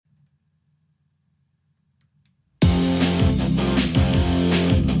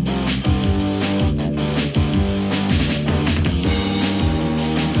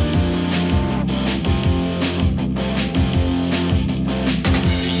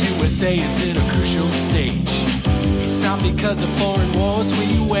USA is in a crucial stage. It's not because of foreign wars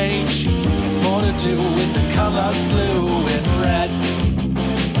we wage. It's more to do with the colors blue and red.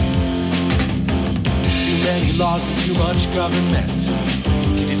 Too many laws and too much government.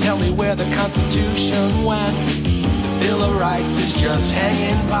 Can you tell me where the Constitution went? The Bill of Rights is just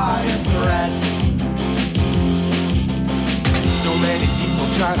hanging by a thread. So many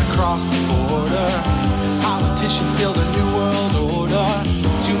people trying to cross the border, and politicians build a new world order.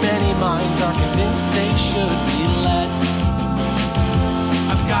 Too many minds are convinced they should be led.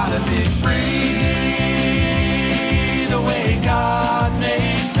 I've gotta be free the way God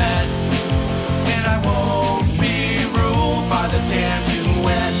made men, and I won't be ruled by the damn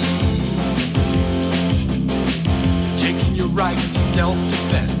UN. Taking your right to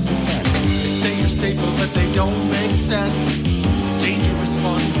self-defense. They say you're safer, but they don't make sense. Dangerous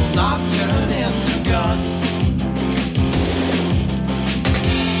ones will not turn into guns.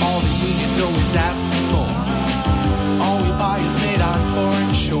 All the unions always ask for more. All we buy is made on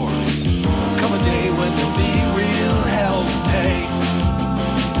foreign shores. There'll come a day when there'll be real hell to pay.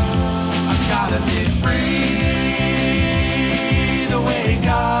 I've gotta be free the way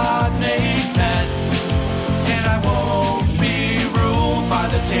God made men, and I won't be ruled by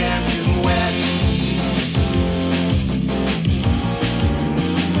the damn UN.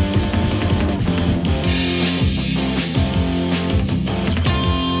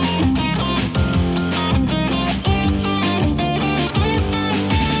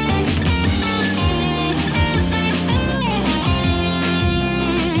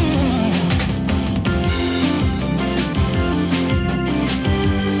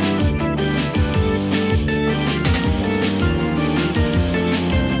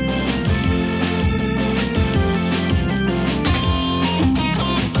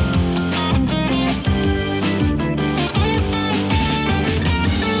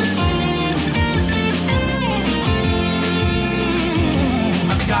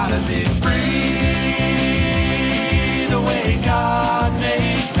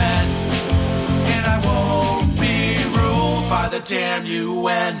 Damn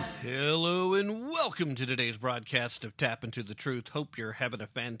UN. Hello and welcome to today's broadcast of Tap Into the Truth. Hope you're having a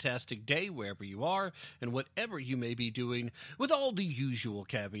fantastic day wherever you are and whatever you may be doing, with all the usual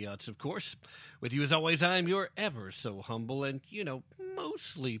caveats, of course. With you as always, I'm your ever so humble and,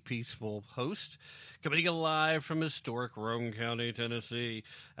 mostly peaceful host, coming to you live from historic Roane County, Tennessee.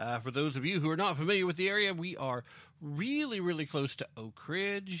 For those of you who are not familiar with the area, we are really, really close to Oak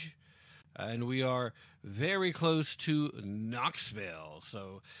Ridge. And we are very close to Knoxville,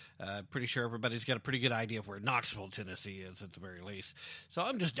 so pretty sure everybody's got a pretty good idea of where Knoxville, Tennessee is at the very least. So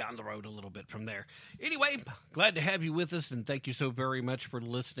I'm just down the road a little bit from there. Anyway, glad to have you with us, and thank you so very much for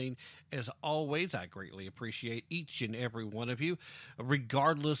listening. As always, I greatly appreciate each and every one of you,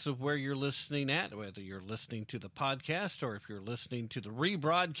 regardless of where you're listening at, whether you're listening to the podcast or if you're listening to the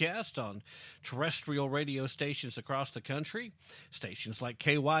rebroadcast on terrestrial radio stations across the country, stations like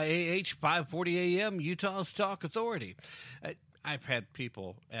KYAH 540 AM, Utah's Talk Authority. I've had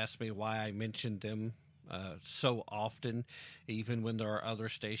people ask me why I mentioned them so often, even when there are other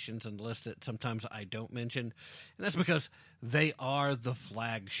stations and lists that sometimes I don't mention. And that's because they are the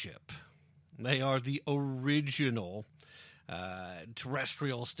flagship. They are the original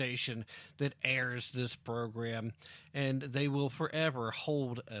terrestrial station that airs this program, and they will forever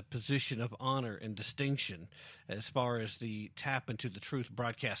hold a position of honor and distinction as far as the Tap Into the Truth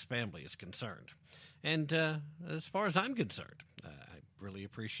broadcast family is concerned. And as far as I'm concerned, I really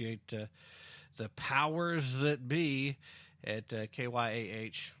appreciate the powers that be at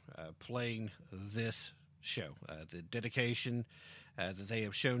KYAH playing this show. The dedication that they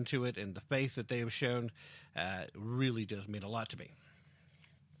have shown to it and the faith that they have shown really does mean a lot to me.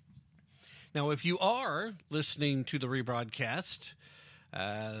 Now, if you are listening to the rebroadcast,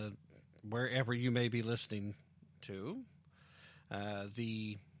 wherever you may be listening to,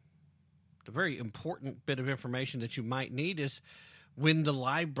 the very important bit of information that you might need is when the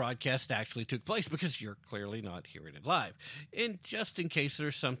live broadcast actually took place, because you're clearly not hearing it live. And just in case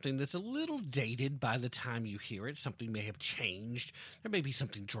there's something that's a little dated by the time you hear it, something may have changed, there may be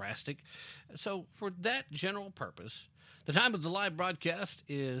something drastic. So for that general purpose, the time of the live broadcast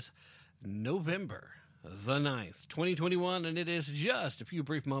is November the 9th, 2021, and it is just a few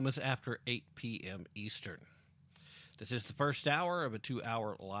brief moments after 8 p.m. Eastern. This is the first hour of a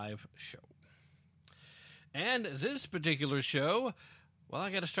 2-hour live show. And this particular show, well, I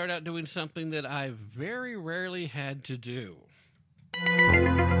got to start out doing something that I very rarely had to do.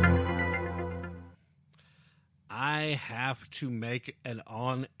 I have to make an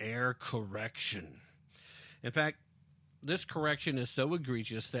on-air correction. In fact, this correction is so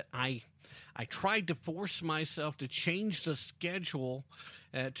egregious that I tried to force myself to change the schedule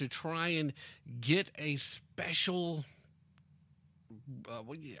to try and get a special,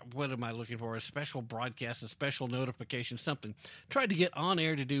 what am I looking for? A special broadcast, a special notification, something. Tried to get on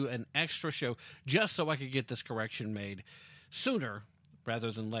air to do an extra show just so I could get this correction made sooner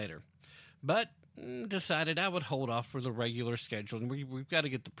rather than later. But decided I would hold off for the regular schedule, and we've got to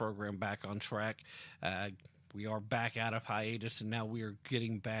get the program back on track. We are back out of hiatus, and now we are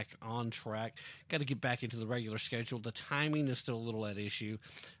getting back on track. Got to get back into the regular schedule. The timing is still a little at issue,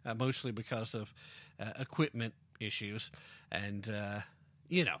 mostly because of equipment issues and,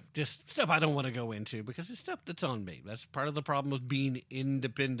 just stuff I don't want to go into because it's stuff that's on me. That's part of the problem with being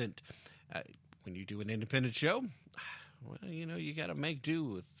independent. When you do an independent show, well, you got to make do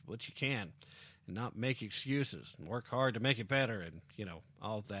with what you can and not make excuses and work hard to make it better and,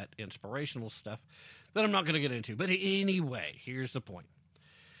 all of that inspirational stuff that I'm not going to get into. But anyway, here's the point.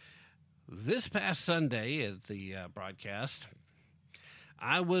 This past Sunday at the broadcast,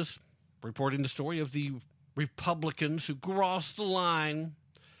 I was reporting the story of the Republicans who crossed the line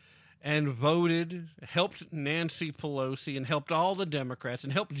and voted, helped Nancy Pelosi and helped all the Democrats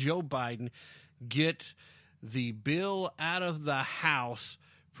and helped Joe Biden get the bill out of the House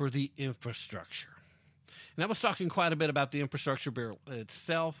for the infrastructure. And I was talking quite a bit about the infrastructure bill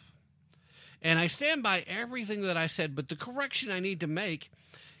itself. And I stand by everything that I said, but the correction I need to make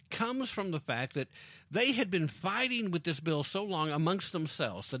comes from the fact that they had been fighting with this bill so long amongst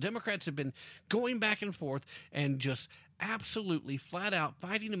themselves. The Democrats have been going back and forth and just absolutely flat out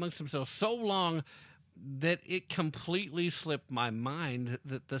fighting amongst themselves so long that it completely slipped my mind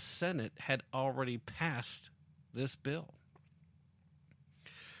that the Senate had already passed this bill.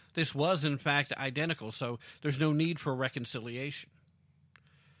 This was, in fact, identical, so there's no need for reconciliation.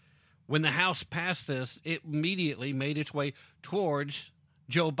 When the House passed this, it immediately made its way towards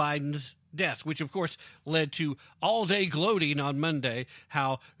Joe Biden's desk, which, of course, led to all-day gloating on Monday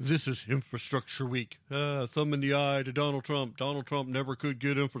how this is infrastructure week. Thumb in the eye to Donald Trump. Donald Trump never could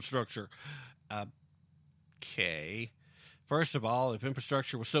get infrastructure. Okay. First of all, if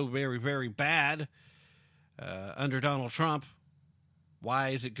infrastructure was so very, very bad under Donald Trump, why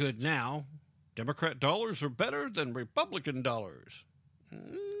is it good now? Democrat dollars are better than Republican dollars.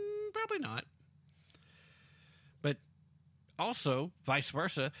 Probably not. But also, vice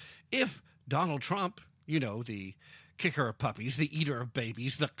versa, if Donald Trump, the kicker of puppies, the eater of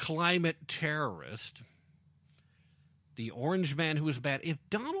babies, the climate terrorist, the orange man who was bad, if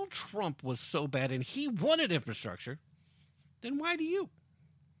Donald Trump was so bad and he wanted infrastructure, then why do you?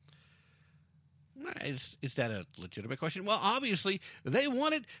 Is that a legitimate question? Well, obviously, they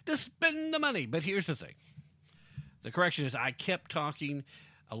wanted to spend the money. But here's the thing. The correction is I kept talking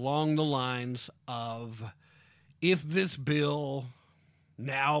along the lines of if this bill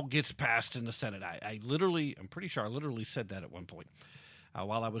now gets passed in the Senate. I'm pretty sure I literally said that at one point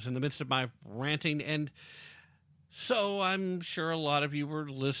while I was in the midst of my ranting. And so I'm sure a lot of you were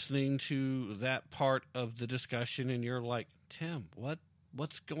listening to that part of the discussion and you're like, Tim,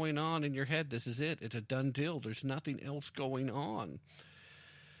 what's going on in your head? This is it. It's a done deal. There's nothing else going on.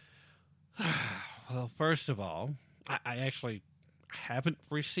 Well, first of all, I actually haven't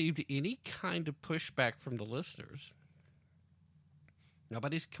received any kind of pushback from the listeners.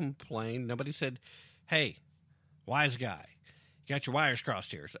 Nobody's complained. Nobody said, hey, wise guy, you got your wires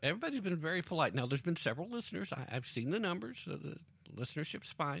crossed here. So everybody's been very polite. Now, there's been several listeners. I've seen the numbers. So the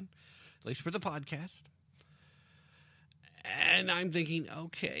listenership's fine, at least for the podcast. And I'm thinking,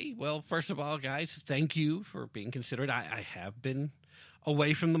 okay, well, first of all, guys, thank you for being considerate. I have been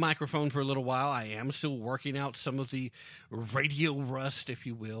away from the microphone for a little while. I am still working out some of the radio rust, if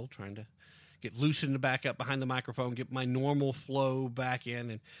you will, trying to get loosened back up behind the microphone, get my normal flow back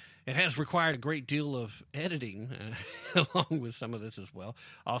in. And it has required a great deal of editing along with some of this as well.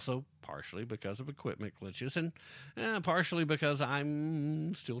 Also, partially because of equipment glitches and partially because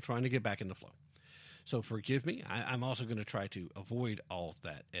I'm still trying to get back in the flow. So forgive me. I'm also going to try to avoid all of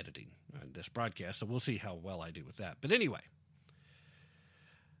that editing on this broadcast, so we'll see how well I do with that. But anyway,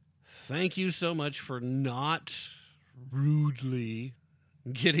 thank you so much for not rudely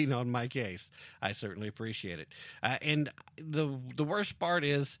getting on my case. I certainly appreciate it. And the worst part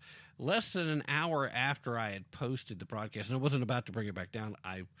is, less than an hour after I had posted the broadcast, and I wasn't about to bring it back down,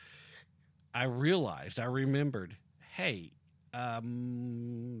 I remembered, hey,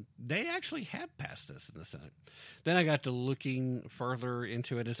 they actually have passed this in the Senate. Then I got to looking further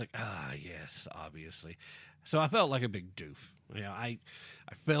into it. It's like, yes, obviously. So I felt like a big doof. I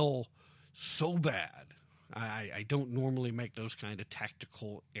fell so bad. I don't normally make those kind of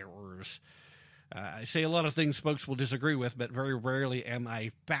tactical errors I say a lot of things folks will disagree with, but very rarely am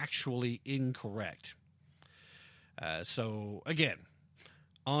I factually incorrect. So, again,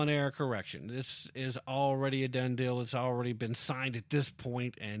 on-air correction. This is already a done deal. It's already been signed at this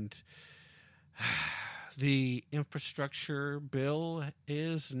point, and the infrastructure bill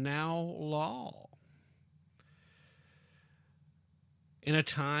is now law. In a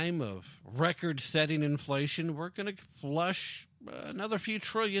time of record-setting inflation, we're going to flush another few $1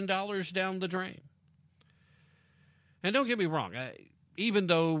 trillion down the drain. And don't get me wrong, even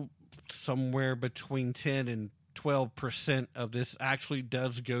though somewhere between 10 and 12% of this actually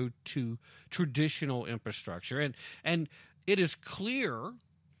does go to traditional infrastructure, and it is clear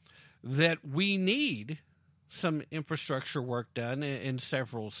that we need some infrastructure work done in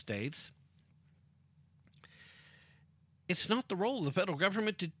several states. It's not the role of the federal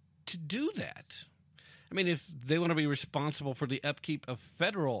government to do that. I mean, if they want to be responsible for the upkeep of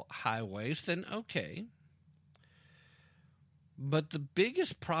federal highways, then okay. But the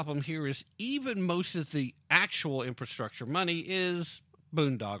biggest problem here is even most of the actual infrastructure money is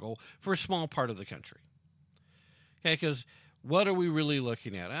boondoggle for a small part of the country. Okay, because what are we really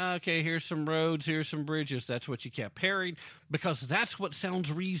looking at? Okay, here's some roads, here's some bridges. That's what you kept hearing, because that's what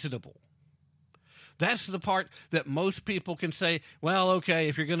sounds reasonable. That's the part that most people can say, well, okay,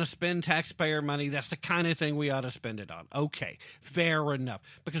 if you're going to spend taxpayer money, that's the kind of thing we ought to spend it on. Okay, fair enough.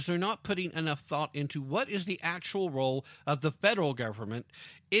 Because they're not putting enough thought into what is the actual role of the federal government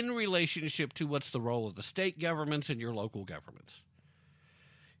in relationship to what's the role of the state governments and your local governments.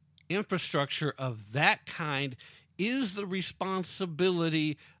 Infrastructure of that kind is the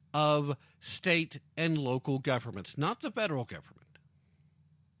responsibility of state and local governments, not the federal government.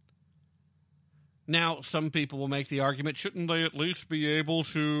 Now, some people will make the argument, shouldn't they at least be able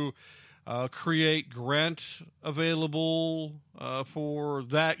to create grants available for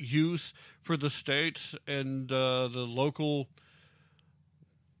that use for the states and the local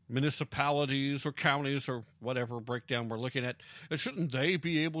municipalities or counties or whatever breakdown we're looking at? Shouldn't they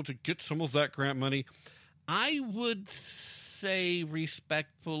be able to get some of that grant money? I would say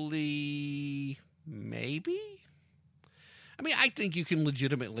respectfully, maybe. I mean, I think you can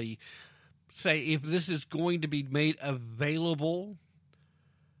legitimately say if this is going to be made available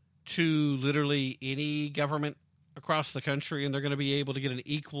to literally any government across the country and they're going to be able to get an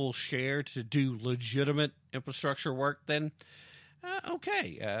equal share to do legitimate infrastructure work, then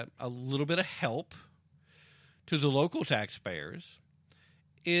okay, a little bit of help to the local taxpayers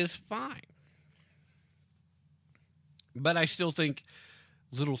is fine. But I still think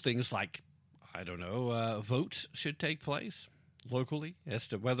little things like, I don't know, votes should take place locally as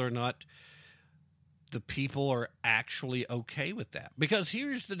to whether or not the people are actually okay with that. Because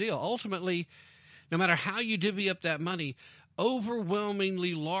here's the deal. Ultimately, no matter how you divvy up that money,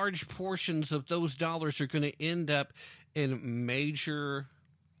 overwhelmingly large portions of those dollars are going to end up in major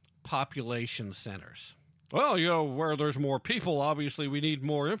population centers. Well, you know, where there's more people, obviously we need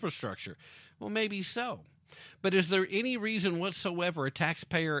more infrastructure. Well, maybe so. But is there any reason whatsoever a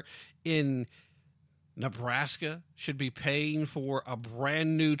taxpayer in Nebraska should be paying for a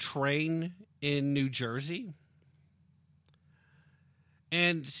brand new train in New Jersey?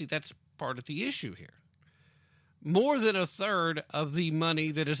 And see, that's part of the issue here. More than a third of the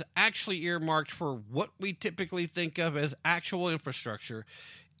money that is actually earmarked for what we typically think of as actual infrastructure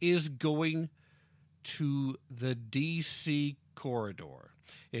is going to the D.C. corridor.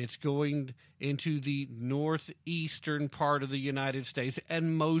 It's going into the northeastern part of the United States,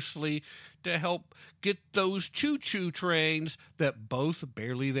 and mostly to help get those choo-choo trains that both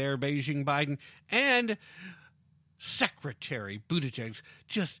barely there Beijing Biden and Secretary Buttigieg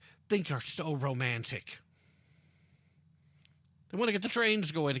just think are so romantic. They want to get the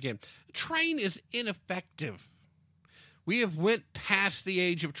trains going again. The train is ineffective. We have went past the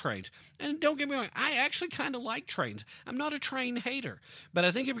age of trains. And don't get me wrong, I actually kind of like trains. I'm not a train hater. But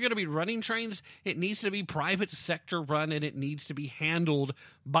I think if you're going to be running trains, it needs to be private sector run, and it needs to be handled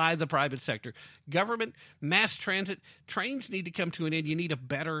by the private sector. Government, mass transit, trains need to come to an end. You need a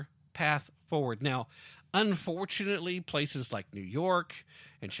better path forward. Now, unfortunately, places like New York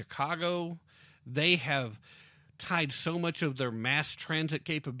and Chicago, they have tied so much of their mass transit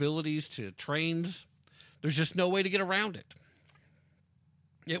capabilities to trains. There's just no way to get around it.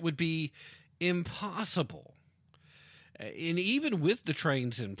 It would be impossible. And even with the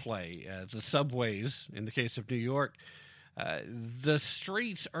trains in play, the subways, in the case of New York, the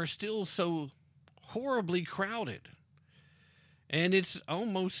streets are still so horribly crowded. And it's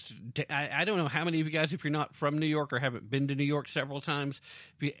almost, I don't know how many of you guys, if you're not from New York or haven't been to New York several times,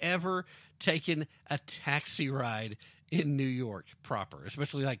 have you ever taken a taxi ride in New York proper,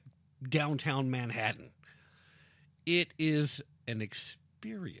 especially like downtown Manhattan. It is an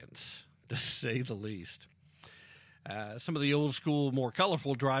experience, to say the least. Some of the old school, more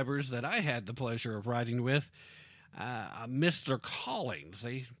colorful drivers that I had the pleasure of riding with missed their callings.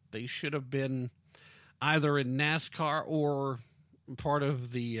 They should have been either in NASCAR or part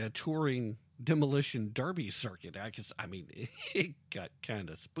of the touring demolition derby circuit. It got kind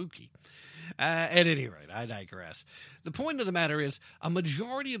of spooky. At any rate, I digress. The point of the matter is, a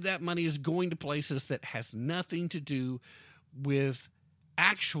majority of that money is going to places that has nothing to do with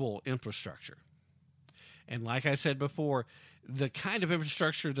actual infrastructure. And like I said before, the kind of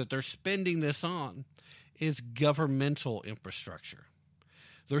infrastructure that they're spending this on is governmental infrastructure.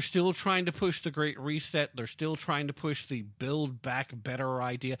 They're still trying to push the Great Reset. They're still trying to push the Build Back Better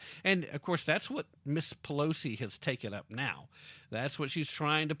idea. And, of course, that's what Miss Pelosi has taken up now. That's what she's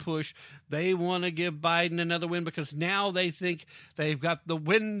trying to push. They want to give Biden another win because now they think they've got the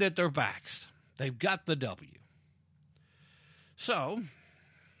wind at their backs. They've got the W. So,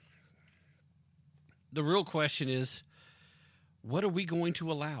 the real question is, what are we going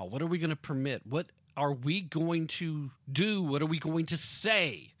to allow? What are we going to permit? What are we going to do? What are we going to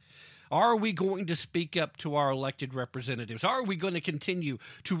say? Are we going to speak up to our elected representatives? Are we going to continue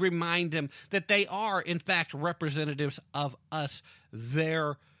to remind them that they are, in fact, representatives of us,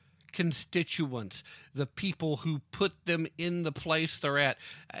 their constituents, the people who put them in the place they're at?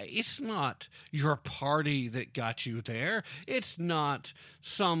 It's not your party that got you there. It's not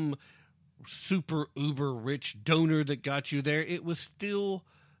some super uber rich donor that got you there. It was still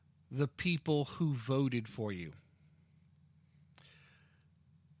the people who voted for you.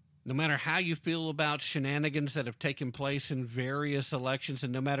 No matter how you feel about shenanigans that have taken place in various elections,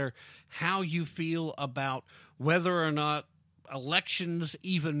 and no matter how you feel about whether or not elections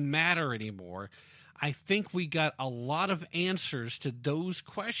even matter anymore, I think we got a lot of answers to those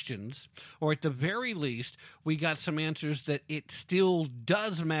questions, or at the very least, we got some answers that it still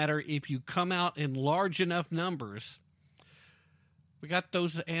does matter if you come out in large enough numbers. We got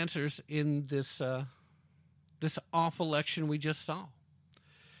those answers in this off election we just saw.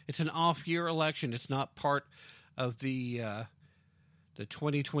 It's an off-year election. It's not part of the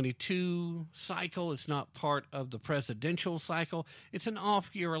 2022 cycle. It's not part of the presidential cycle. It's an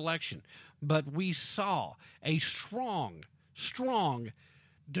off-year election. But we saw a strong,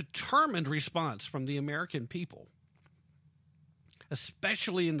 determined response from the American people,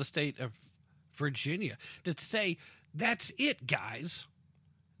 especially in the state of Virginia, to say, that's it, guys.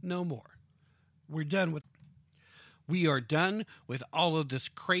 No more. We are done with all of this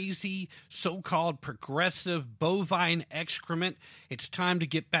crazy, so-called progressive bovine excrement. It's time to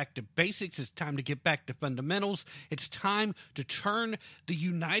get back to basics. It's time to get back to fundamentals. It's time to turn the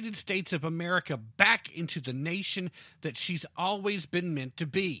United States of America back into the nation that she's always been meant to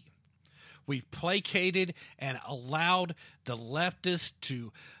be. We've placated and allowed the leftists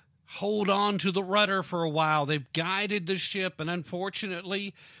to hold on to the rudder for a while. They've guided the ship, and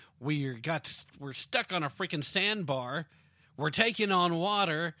unfortunately, we're stuck on a freaking sandbar. We're taking on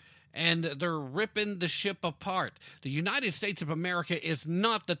water, and they're ripping the ship apart. The United States of America is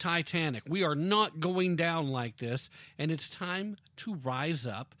not the Titanic. We are not going down like this, and it's time to rise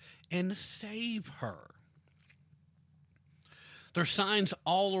up and save her. There are signs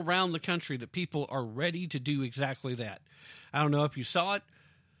all around the country that people are ready to do exactly that. I don't know if you saw it.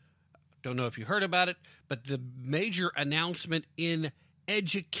 Don't know if you heard about it, but the major announcement in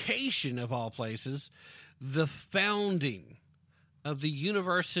education, of all places, the founding of the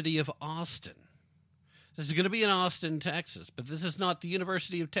University of Austin. This is going to be in Austin, Texas, but this is not the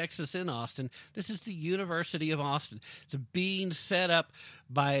University of Texas in Austin. This is the University of Austin. It's being set up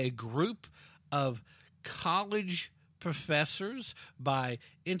by a group of college professors, by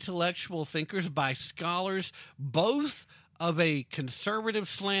intellectual thinkers, by scholars, both of a conservative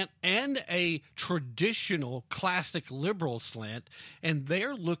slant and a traditional classic liberal slant, and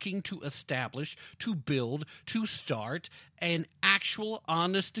they're looking to establish, to build, to start an actual,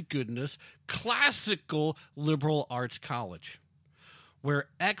 honest-to-goodness, classical liberal arts college, where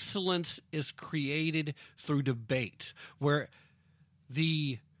excellence is created through debate, where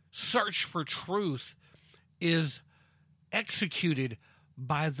the search for truth is executed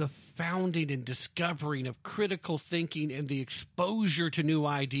by the founding and discovering of critical thinking and the exposure to new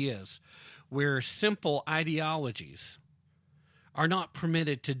ideas, where simple ideologies are not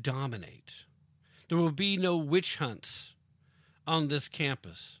permitted to dominate. There will be no witch hunts on this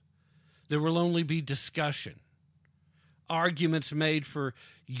campus. There will only be discussion, arguments made for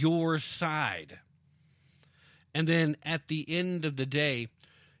your side. And then at the end of the day,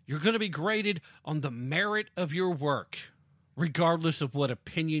 you're going to be graded on the merit of your work. regardless of what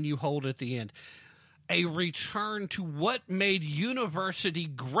opinion you hold at the end. A return to what made university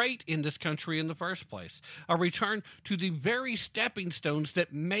great in this country in the first place. A return to the very stepping stones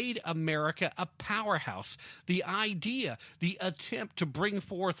that made America a powerhouse. The idea, the attempt to bring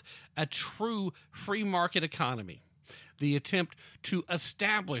forth a true free market economy. The attempt to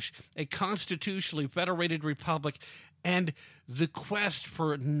establish a constitutionally federated republic, and the quest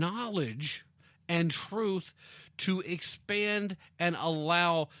for knowledge and truth to expand and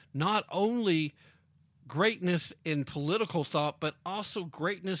allow not only greatness in political thought, but also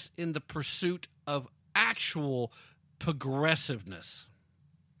greatness in the pursuit of actual progressiveness.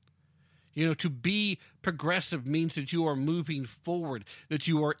 You know, to be progressive means that you are moving forward, that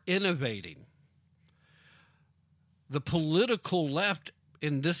you are innovating. The political left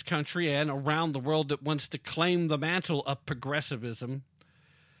in this country and around the world that wants to claim the mantle of progressivism,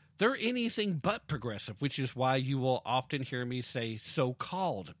 they're anything but progressive, which is why you will often hear me say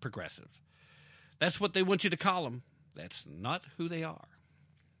so-called progressive. That's what they want you to call them. That's not who they are.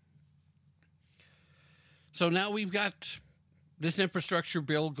 So now we've got this infrastructure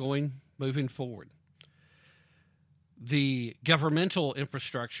bill moving forward. The governmental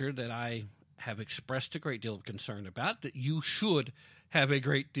infrastructure that I have expressed a great deal of concern about, that you should have a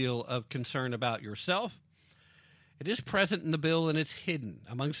great deal of concern about yourself, it is present in the bill and it's hidden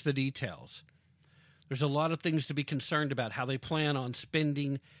amongst the details. There's a lot of things to be concerned about, how they plan on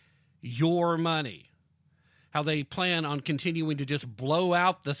spending your money, how they plan on continuing to just blow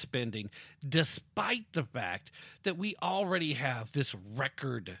out the spending, despite the fact that we already have this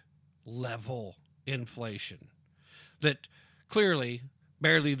record level inflation that clearly,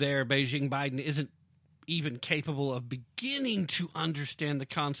 barely there, Beijing Biden isn't even capable of beginning to understand the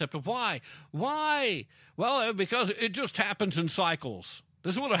concept of why. Why? Well, because it just happens in cycles.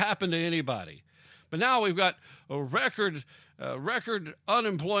 This would have happened to anybody. But now we've got a record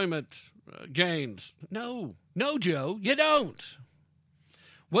unemployment gains. No, Joe, you don't.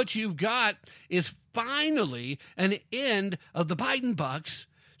 What you've got is finally an end of the Biden bucks,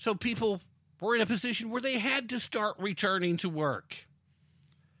 so people were in a position where they had to start returning to work.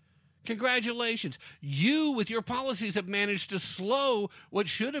 Congratulations. You, with your policies, have managed to slow what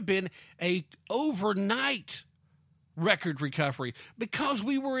should have been a overnight record recovery because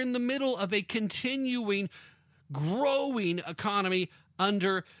we were in the middle of a continuing, growing economy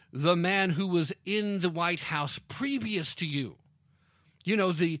under the man who was in the White House previous to you. You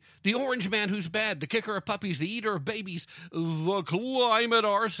know, the orange man who's bad, the kicker of puppies, the eater of babies, the climate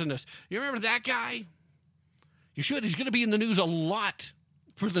arsonist. You remember that guy? You should. He's going to be in the news a lot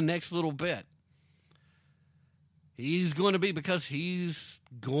for the next little bit. He's going to be, because he's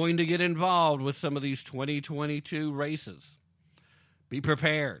going to get involved with some of these 2022 races. Be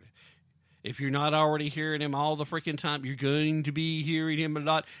prepared. If you're not already hearing him all the freaking time, you're going to be hearing him a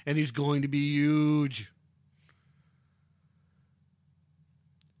lot, and he's going to be huge.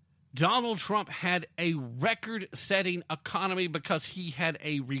 Donald Trump had a record-setting economy because he had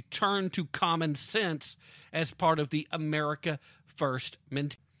a return to common sense as part of the America First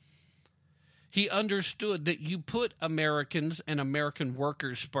mentality. He understood that you put Americans and American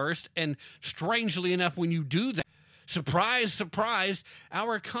workers first, and strangely enough, when you do that, surprise, surprise,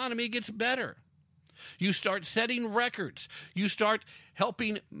 our economy gets better. You start setting records. You start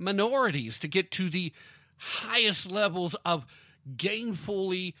helping minorities to get to the highest levels of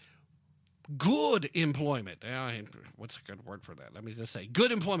gainfully good employment. What's a good word for that? Let me just say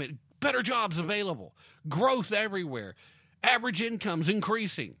good employment, better jobs available, growth everywhere, average incomes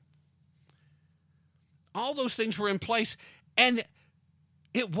increasing. All those things were in place, and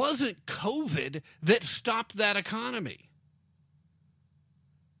it wasn't COVID that stopped that economy.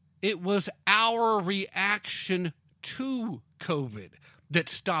 It was our reaction to COVID that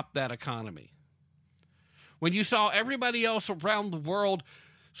stopped that economy. When you saw everybody else around the world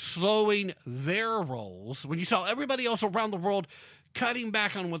slowing their rolls, when you saw everybody else around the world cutting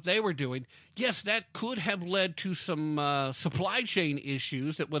back on what they were doing, yes, that could have led to some supply chain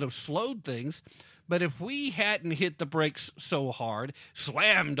issues that would have slowed things. But if we hadn't hit the brakes so hard,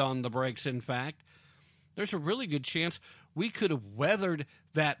 slammed on the brakes, in fact, there's a really good chance we could have weathered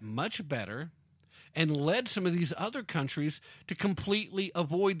that much better and led some of these other countries to completely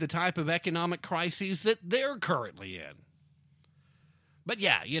avoid the type of economic crises that they're currently in. But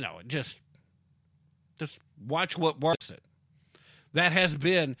yeah, just watch what works it. That has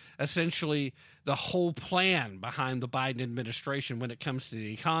been essentially the whole plan behind the Biden administration when it comes to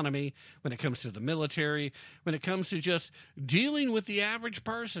the economy, when it comes to the military, when it comes to just dealing with the average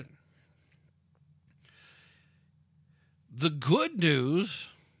person. The good news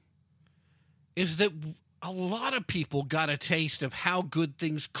is that a lot of people got a taste of how good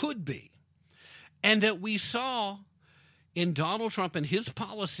things could be, and that we saw in Donald Trump and his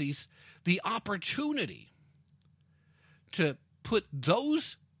policies the opportunity to put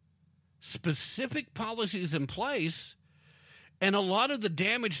those specific policies in place, and a lot of the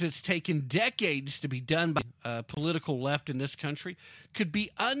damage that's taken decades to be done by political left in this country could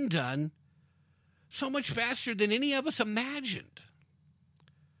be undone so much faster than any of us imagined.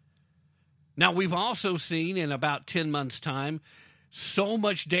 Now, we've also seen in about 10 months' time so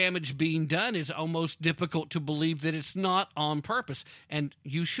much damage being done, it's almost difficult to believe that it's not on purpose. And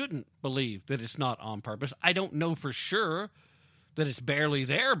you shouldn't believe that it's not on purpose. I don't know for sure that it's barely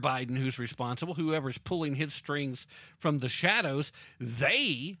there Biden who's responsible. Whoever's pulling his strings from the shadows,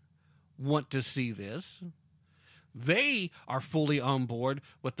 they want to see this. They are fully on board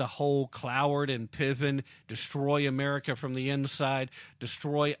with the whole Cloward and Piven, destroy America from the inside,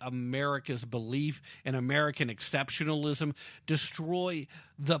 destroy America's belief in American exceptionalism, destroy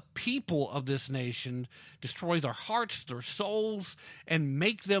the people of this nation, destroy their hearts, their souls, and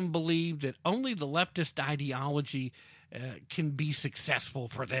make them believe that only the leftist ideology can be successful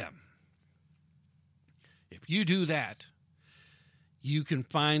for them. If you do that, you can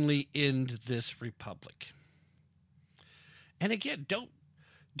finally end this republic. And again,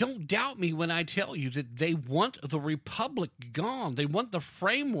 don't doubt me when I tell you that they want the republic gone. They want the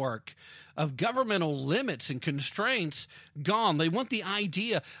framework of governmental limits and constraints gone. They want the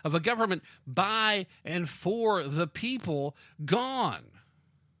idea of a government by and for the people gone.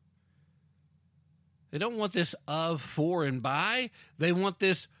 They don't want this of, for, and by. They want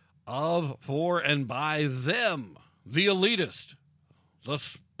this of, for, and by them, the elitist, the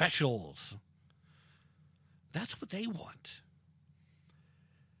specials. That's what they want.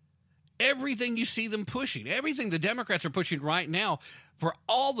 Everything you see them pushing, everything the Democrats are pushing right now, for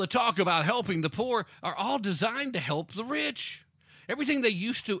all the talk about helping the poor, are all designed to help the rich. Everything they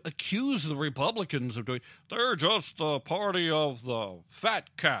used to accuse the Republicans of doing, they're just the party of the fat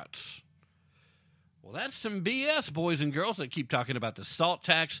cats. Well, that's some BS, boys and girls, that keep talking about the SALT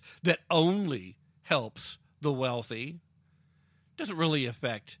tax that only helps the wealthy. Doesn't really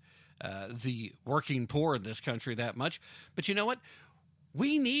affect the working poor in this country that much. But you know what?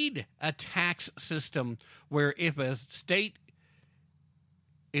 We need a tax system where if a state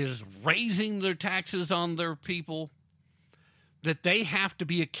is raising their taxes on their people, that they have to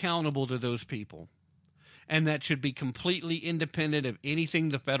be accountable to those people. And that should be completely independent of anything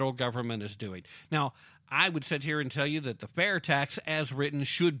the federal government is doing. Now, I would sit here and tell you that the fair tax as written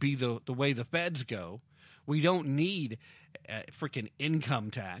should be the way the feds go. We don't need a freaking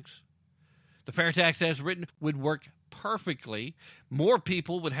income tax. The fair tax as written would work perfectly. More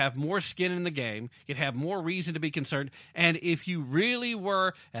people would have more skin in the game. You'd have more reason to be concerned. And if you really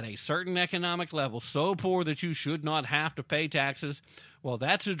were at a certain economic level so poor that you should not have to pay taxes, well,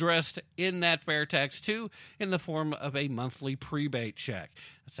 that's addressed in that fair tax too, in the form of a monthly prebate check.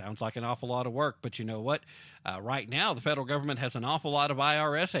 It sounds like an awful lot of work, but you know what? Right now, the federal government has an awful lot of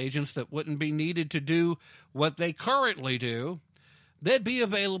IRS agents that wouldn't be needed to do what they currently do. They'd be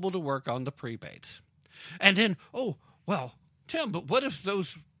available to work on the prebates. And then, oh, well, Tim, but what if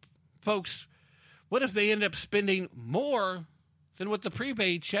those folks, what if they end up spending more than what the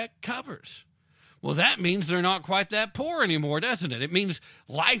prebate check covers? Well, that means they're not quite that poor anymore, doesn't it? It means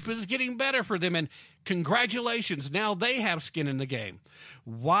life is getting better for them, and congratulations, now they have skin in the game.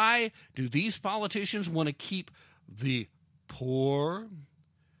 Why do these politicians want to keep the poor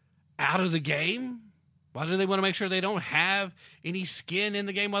out of the game? Why do they want to make sure they don't have any skin in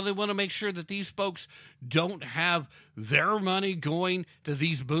the game? Why do they want to make sure that these folks don't have their money going to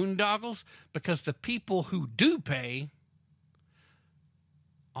these boondoggles? Because the people who do pay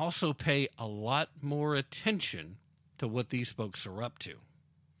also pay a lot more attention to what these folks are up to.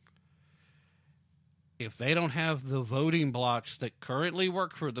 If they don't have the voting blocks that currently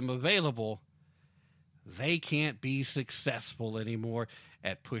work for them available, they can't be successful anymore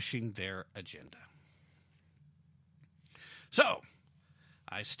at pushing their agenda. So,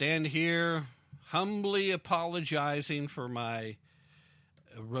 I stand here humbly apologizing for my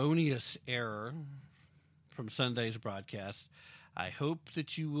erroneous error from Sunday's broadcast. I hope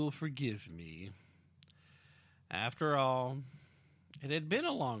that you will forgive me. After all, it had been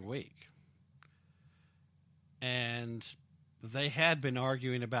a long week. And they had been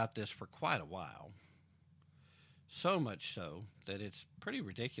arguing about this for quite a while. So much so that it's pretty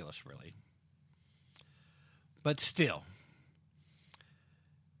ridiculous, really. But still,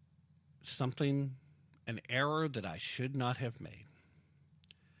 an error that I should not have made.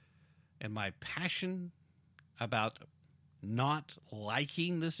 And my passion about not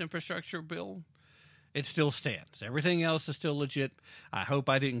liking this infrastructure bill it still stands. Everything else is still legit. I hope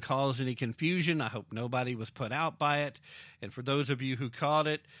I didn't cause any confusion. I hope nobody was put out by it. And for those of you who caught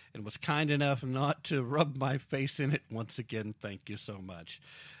it and was kind enough not to rub my face in it, once again, thank you so much.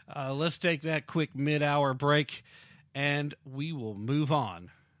 Let's take that quick mid-hour break, and we will move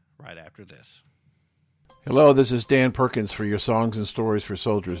on right after this. Hello, this is Dan Perkins for your Songs and Stories for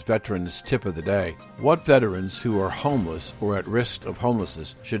Soldiers Veterans Tip of the Day. What veterans who are homeless or at risk of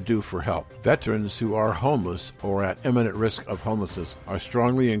homelessness should do for help? Veterans who are homeless or at imminent risk of homelessness are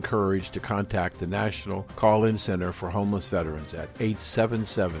strongly encouraged to contact the National Call-In Center for Homeless Veterans at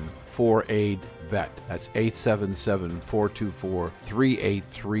 877-4AID-VET. That's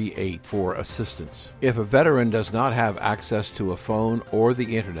 877-424-3838 for assistance. If a veteran does not have access to a phone or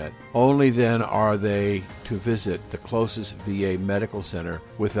the internet, only then are they to visit the closest VA medical center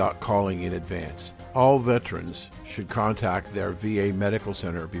without calling in advance. All veterans should contact their VA medical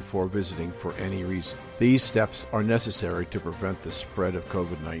center before visiting for any reason. These steps are necessary to prevent the spread of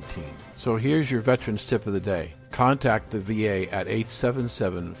COVID-19. So here's your Veterans Tip of the Day. Contact the VA at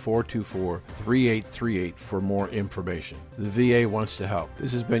 877-424-3838 for more information. The VA wants to help.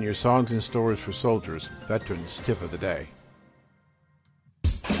 This has been your Songs and Stories for Soldiers Veterans Tip of the Day.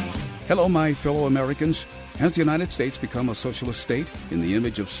 Hello, my fellow Americans. Has the United States become a socialist state in the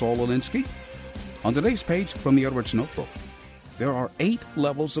image of Saul Alinsky? On today's page from the Edwards Notebook, there are 8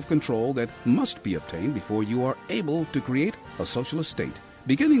 levels of control that must be obtained before you are able to create a socialist state.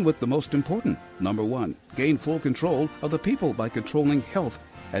 Beginning with the most important, number 1, gain full control of the people by controlling health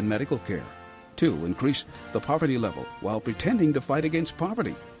and medical care. 2, increase the poverty level while pretending to fight against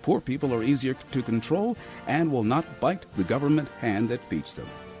poverty. Poor people are easier to control and will not bite the government hand that feeds them.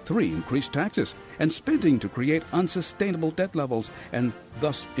 3, increase taxes and spending to create unsustainable debt levels and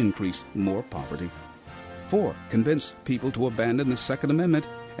thus increase more poverty. 4, convince people to abandon the Second Amendment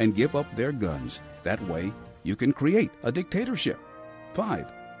and give up their guns. That way, you can create a dictatorship. 5,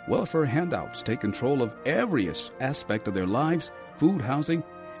 welfare handouts take control of every aspect of their lives, food, housing,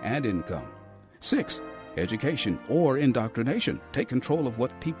 and income. 6, education or indoctrination. Take control of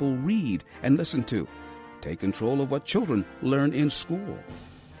what people read and listen to. Take control of what children learn in school.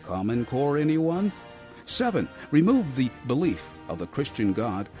 Common Core, anyone? 7, remove the belief of the Christian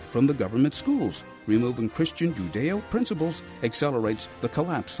God from the government schools. Removing Christian Judeo principles accelerates the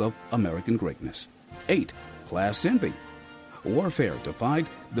collapse of American greatness. 8, class envy. Warfare divide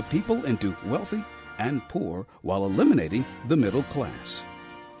the people into wealthy and poor while eliminating the middle class.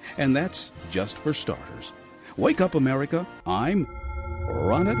 And that's just for starters. Wake up, America. I'm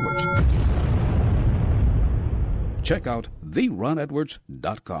Ron Edwards. Check out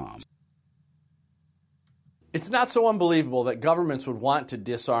theronedwards.com. It's not so unbelievable that governments would want to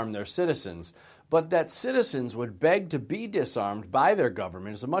disarm their citizens, but that citizens would beg to be disarmed by their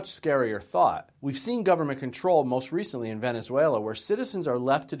government is a much scarier thought. We've seen government control most recently in Venezuela, where citizens are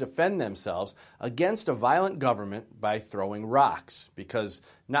left to defend themselves against a violent government by throwing rocks, because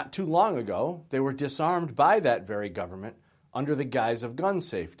not too long ago they were disarmed by that very government under the guise of gun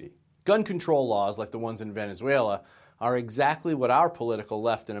safety. Gun control laws like the ones in Venezuela are exactly what our political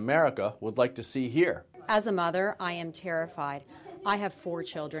left in America would like to see here. As a mother, I am terrified. I have 4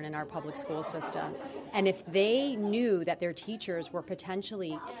 children in our public school system, and if they knew that their teachers were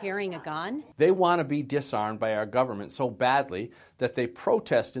potentially carrying a gun... They want to be disarmed by our government so badly that they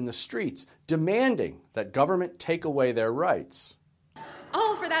protest in the streets, demanding that government take away their rights.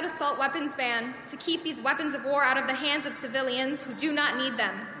 All for that assault weapons ban, to keep these weapons of war out of the hands of civilians who do not need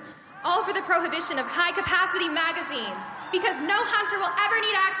them. All for the prohibition of high-capacity magazines, because no hunter will ever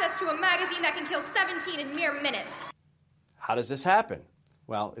need access to a magazine that can kill 17 in mere minutes. How does this happen?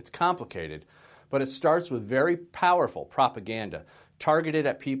 Well, it's complicated, but it starts with very powerful propaganda targeted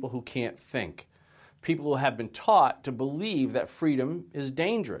at people who can't think. People who have been taught to believe that freedom is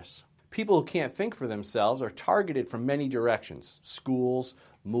dangerous. People who can't think for themselves are targeted from many directions: schools,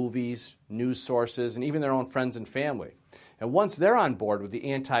 movies, news sources, and even their own friends and family. And once they're on board with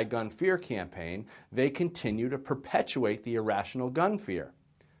the anti-gun fear campaign, they continue to perpetuate the irrational gun fear.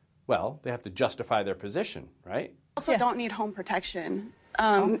 Well, they have to justify their position, right? Also don't need home protection.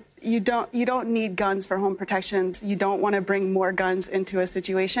 You don't need guns for home protection. You don't want to bring more guns into a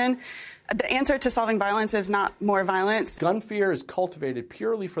situation. The answer to solving violence is not more violence. Gun fear is cultivated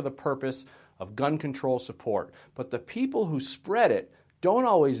purely for the purpose of gun control support, but the people who spread it don't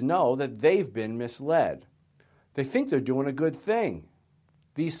always know that they've been misled. They think they're doing a good thing.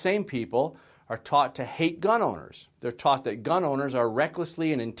 These same people are taught to hate gun owners. They're taught that gun owners are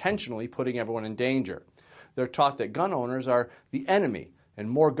recklessly and intentionally putting everyone in danger. They're taught that gun owners are the enemy, and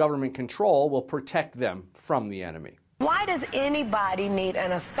more government control will protect them from the enemy. Why does anybody need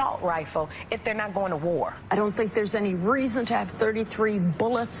an assault rifle if they're not going to war? I don't think there's any reason to have 33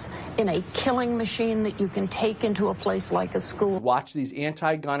 bullets in a killing machine that you can take into a place like a school. Watch these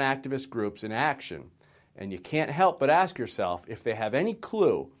anti-gun activist groups in action, and you can't help but ask yourself if they have any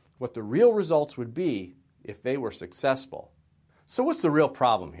clue what the real results would be if they were successful. So what's the real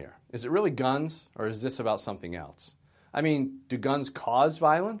problem here? Is it really guns, or is this about something else? I mean, do guns cause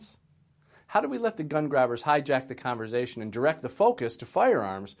violence? How do we let the gun grabbers hijack the conversation and direct the focus to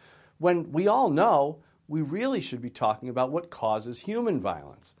firearms when we all know we really should be talking about what causes human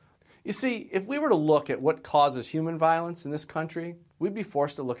violence? You see, if we were to look at what causes human violence in this country, we'd be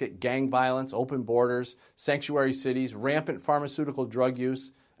forced to look at gang violence, open borders, sanctuary cities, rampant pharmaceutical drug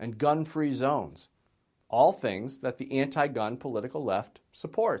use, and gun-free zones. All things that the anti-gun political left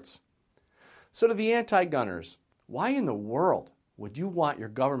supports. So to the anti-gunners, why in the world would you want your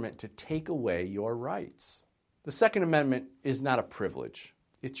government to take away your rights? The Second Amendment is not a privilege.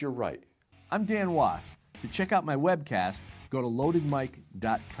 It's your right. I'm Dan Wass. To check out my webcast, go to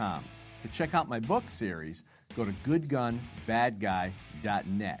loadedmike.com. To check out my book series, go to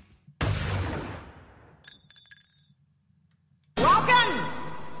goodgunbadguy.net. Welcome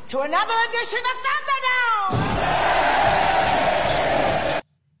to another edition of Thunderdome!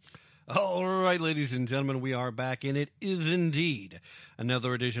 All right, ladies and gentlemen, we are back, and it is indeed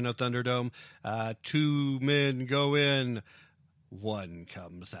another edition of Thunderdome. 2 men go in, 1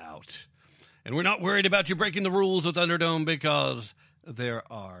 comes out. And we're not worried about you breaking the rules of Thunderdome because there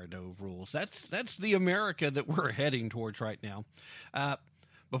are no rules. That's the America that we're heading towards right now.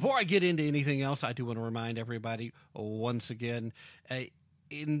 Before I get into anything else, I do want to remind everybody once again,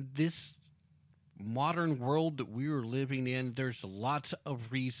 in this modern world that we are living in, there's lots of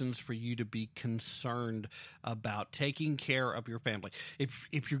reasons for you to be concerned about taking care of your family.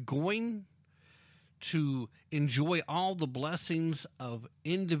 If you're going to enjoy all the blessings of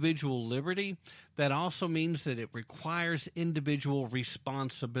individual liberty, that also means that it requires individual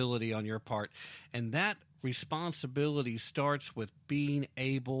responsibility on your part. And that responsibility starts with being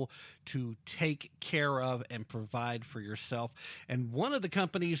able to take care of and provide for yourself. And one of the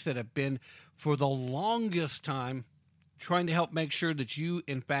companies that have been for the longest time trying to help make sure that you,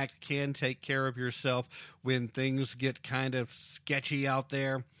 in fact, can take care of yourself when things get kind of sketchy out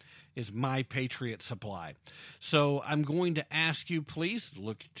there is My Patriot Supply. So I'm going to ask you, please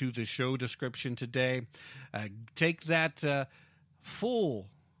look to the show description today. Take that full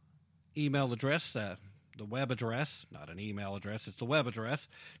email address, the web address, not an email address, it's the web address.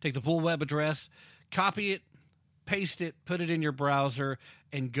 Take the full web address, copy it, paste it, put it in your browser,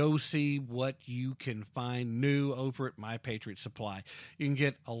 and go see what you can find new over at My Patriot Supply. You can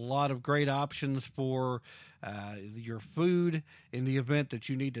get a lot of great options for your food in the event that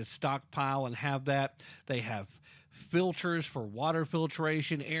you need to stockpile and have that. They have filters for water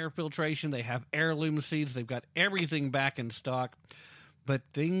filtration, air filtration. They have heirloom seeds. They've got everything back in stock. But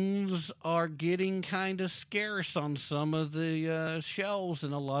things are getting kind of scarce on some of the shelves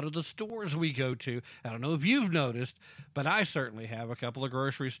in a lot of the stores we go to. I don't know if you've noticed, but I certainly have. A couple of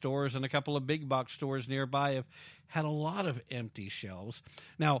grocery stores and a couple of big box stores nearby have had a lot of empty shelves.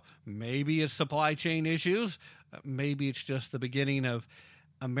 Now, maybe it's supply chain issues. Maybe it's just the beginning of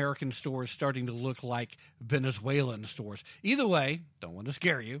American stores starting to look like Venezuelan stores. Either way, don't want to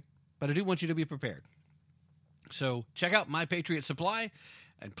scare you, but I do want you to be prepared. So check out My Patriot Supply,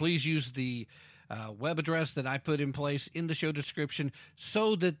 and please use the web address that I put in place in the show description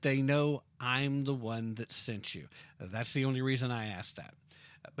so that they know I'm the one that sent you. That's the only reason I asked that.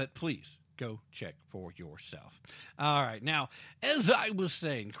 But please go check for yourself. All right. Now, as I was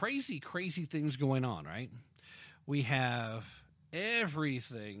saying, crazy things going on, right? We have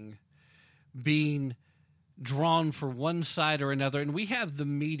everything being drawn for one side or another, and we have the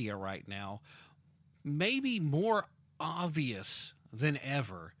media right now maybe more obvious than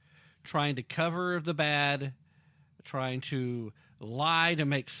ever, trying to cover the bad, trying to lie to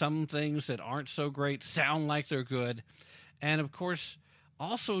make some things that aren't so great sound like they're good, and of course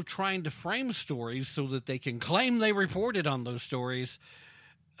also trying to frame stories so that they can claim they reported on those stories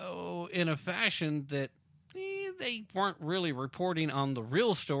in a fashion that they weren't really reporting on the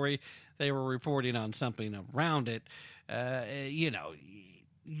real story. They were reporting on something around it.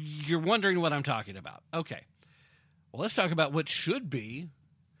 You're wondering what I'm talking about. Okay. Well, let's talk about what should be,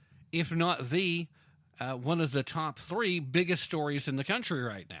 if not the, one of the top 3 biggest stories in the country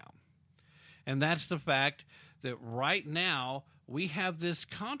right now. And that's the fact that right now we have this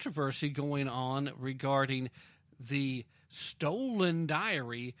controversy going on regarding the stolen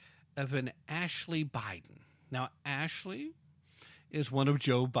diary of an Ashley Biden. Now, Ashley is one of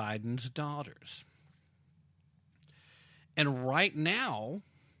Joe Biden's daughters. And right now,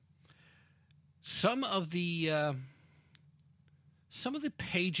 some of the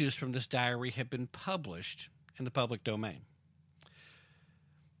pages from this diary have been published in the public domain.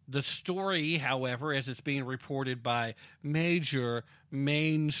 The story, however, as it's being reported by major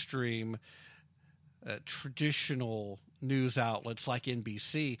mainstream traditional news outlets like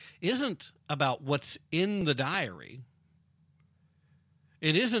NBC, isn't about what's in the diary.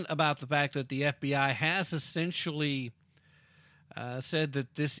 It isn't about the fact that the FBI has essentially said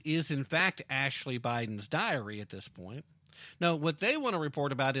that this is, in fact, Ashley Biden's diary at this point. No, what they want to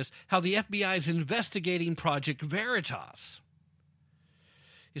report about is how the FBI is investigating Project Veritas.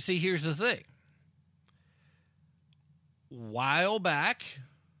 You see, here's the thing. A while back,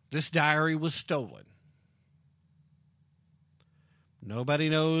 this diary was stolen. Nobody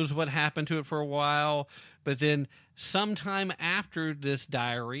knows what happened to it for a while, but then sometime after this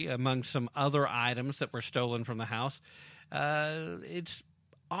diary, among some other items that were stolen from the house, it's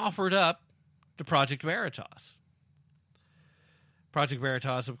offered up to Project Veritas. Project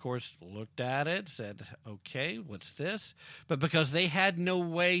Veritas, of course, looked at it, said, okay, what's this? But because they had no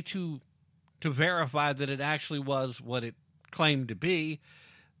way to verify that it actually was what it claimed to be,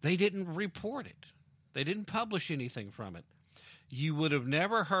 they didn't report it. They didn't publish anything from it. You would have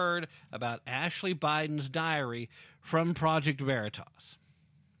never heard about Ashley Biden's diary from Project Veritas.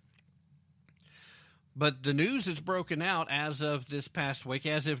 But the news is broken out as of this past week,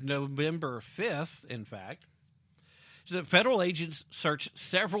 as of November 5th, in fact, so that federal agents searched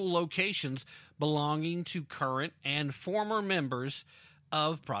several locations belonging to current and former members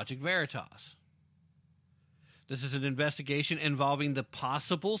of Project Veritas. This is an investigation involving the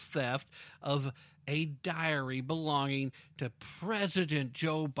possible theft of a diary belonging to President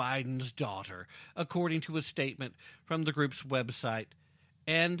Joe Biden's daughter, according to a statement from the group's website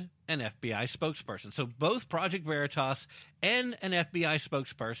and an FBI spokesperson. So both Project Veritas and an FBI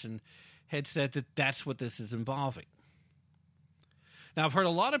spokesperson had said that that's what this is involving. Now, I've heard a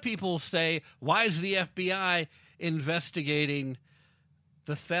lot of people say, why is the FBI investigating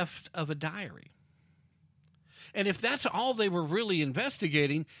the theft of a diary? And if that's all they were really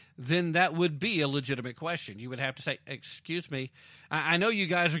investigating, then that would be a legitimate question. You would have to say, excuse me, I know you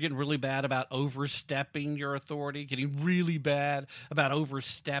guys are getting really bad about overstepping your authority, getting really bad about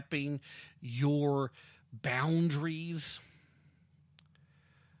overstepping your boundaries.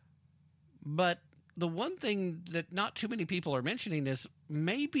 But the one thing that not too many people are mentioning is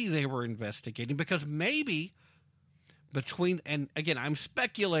maybe they were investigating, because maybe between, and again, I'm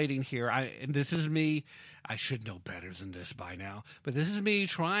speculating here, and this is me, I should know better than this by now, but this is me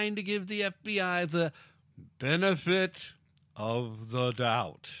trying to give the FBI the benefit of the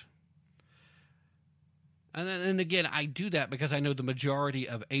doubt. And again, I do that because I know the majority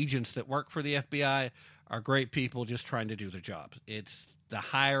of agents that work for the FBI are great people just trying to do their jobs. It's the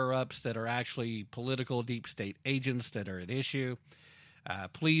higher-ups that are actually political deep state agents that are at issue.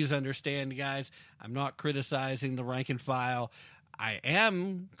 Please understand, guys, I'm not criticizing the rank and file. I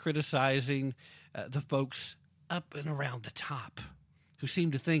am criticizing the folks up and around the top who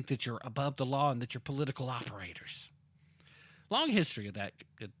seem to think that you're above the law and that you're political operators. Long history of that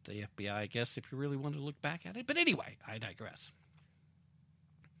at the FBI, I guess, if you really want to look back at it. But anyway, I digress.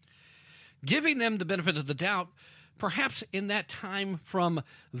 Giving them the benefit of the doubt, perhaps in that time from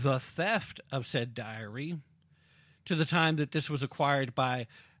the theft of said diary to the time that this was acquired by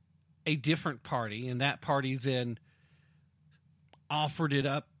a different party, and that party then offered it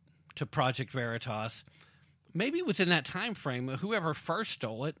up to Project Veritas, maybe within that time frame, whoever first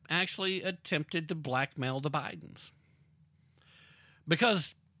stole it actually attempted to blackmail the Bidens.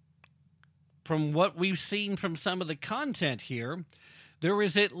 Because from what we've seen from some of the content here, there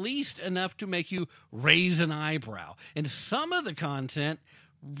is at least enough to make you raise an eyebrow. And some of the content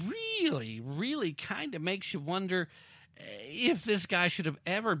really, really kind of makes you wonder if this guy should have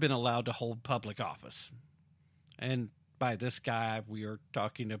ever been allowed to hold public office. And by this guy, we are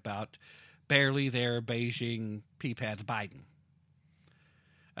talking about barely there Beijing pea pants Biden.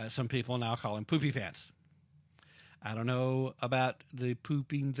 Some people now call him poopy pants. I don't know about the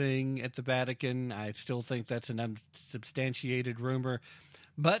pooping thing at the Vatican. I still think that's an unsubstantiated rumor.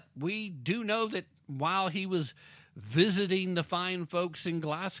 But we do know that while he was visiting the fine folks in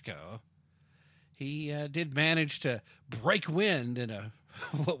Glasgow, he did manage to break wind in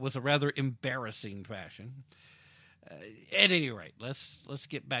what was a rather embarrassing fashion. At any rate, let's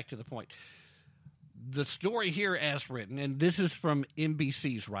get back to the point. The story here as written, and this is from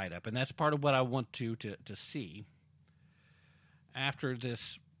NBC's write-up, and that's part of what I want to see. After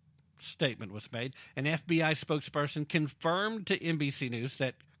this statement was made, an FBI spokesperson confirmed to NBC News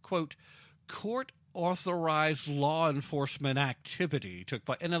that, quote, court-authorized law enforcement activity took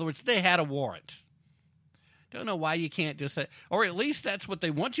place. In other words, they had a warrant. Don't know why you can't just say, or at least that's what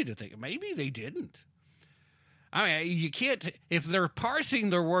they want you to think. Maybe they didn't. I mean, you can't, if they're parsing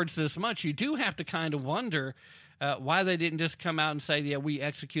their words this much, you do have to kind of wonder why they didn't just come out and say, yeah, we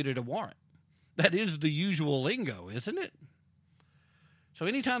executed a warrant. That is the usual lingo, isn't it? So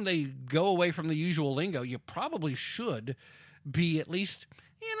anytime they go away from the usual lingo, you probably should be at least,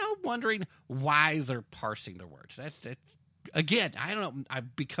 wondering why they're parsing their words. That's again, I don't know.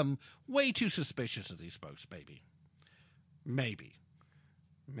 I've become way too suspicious of these folks, maybe.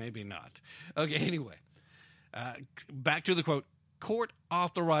 Maybe not. Okay, anyway. Back to the quote.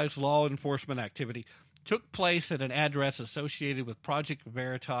 Court-authorized law enforcement activity took place at an address associated with Project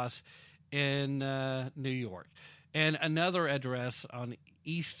Veritas in New York, and another address on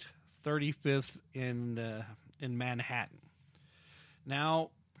East 35th in Manhattan.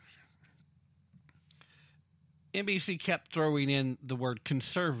 Now, NBC kept throwing in the word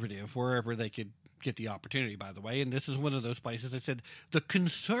conservative wherever they could get the opportunity, by the way, and this is one of those places that said the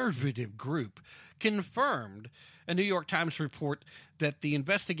conservative group confirmed a New York Times report that the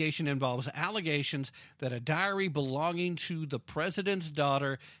investigation involves allegations that a diary belonging to the president's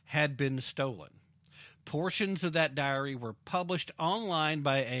daughter had been stolen. Portions of that diary were published online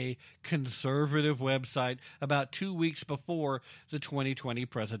by a conservative website about 2 weeks before the 2020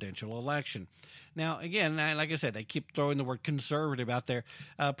 presidential election. Now, again, like I said, they keep throwing the word conservative out there.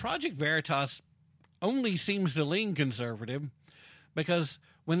 Project Veritas only seems to lean conservative because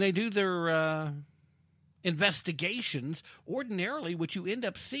when they do their investigations, ordinarily what you end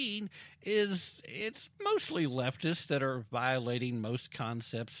up seeing is it's mostly leftists that are violating most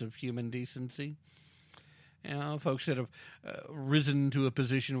concepts of human decency. Folks that have risen to a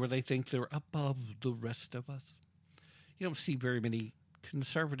position where they think they're above the rest of us. You don't see very many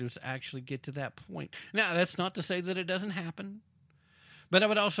conservatives actually get to that point. Now, that's not to say that it doesn't happen. But I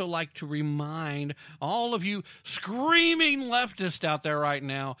would also like to remind all of you screaming leftists out there right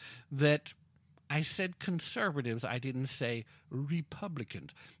now that I said conservatives. I didn't say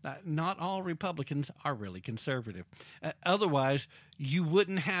Republicans. Not all Republicans are really conservative. Otherwise, you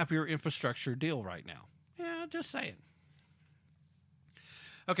wouldn't have your infrastructure deal right now. Yeah, just saying.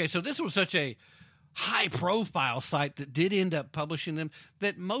 Okay, so this was such a high-profile site that did end up publishing them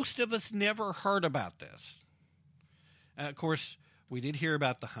that most of us never heard about this. Of course, we did hear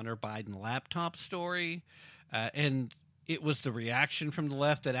about the Hunter Biden laptop story, and it was the reaction from the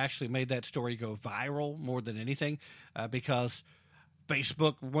left that actually made that story go viral more than anything, because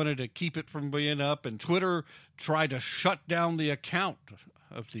Facebook wanted to keep it from being up, and Twitter tried to shut down the account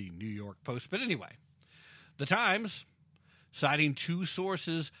of the New York Post. But anyway, the Times, citing two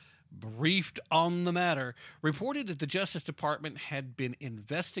sources briefed on the matter, reported that the Justice Department had been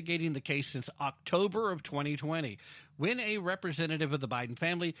investigating the case since October of 2020, when a representative of the Biden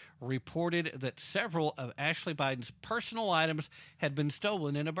family reported that several of Ashley Biden's personal items had been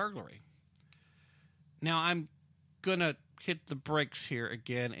stolen in a burglary. Now, I'm going to hit the brakes here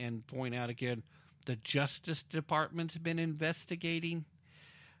again and point out again, the Justice Department's been investigating.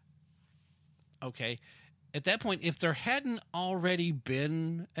 Okay. At that point, if there hadn't already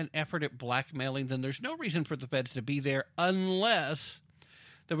been an effort at blackmailing, then there's no reason for the feds to be there unless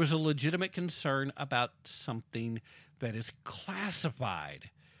there was a legitimate concern about something that is classified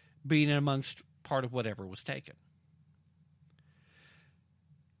being amongst part of whatever was taken.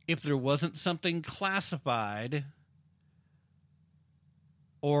 If there wasn't something classified,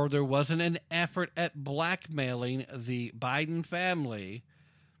 or there wasn't an effort at blackmailing the Biden family,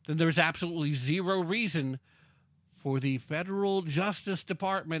 then there's absolutely zero reason for the federal Justice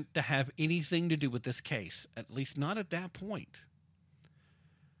Department to have anything to do with this case, at least not at that point.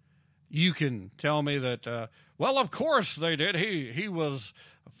 You can tell me that, well, of course they did. He was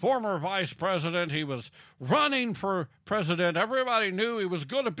a former vice president. He was running for president. Everybody knew he was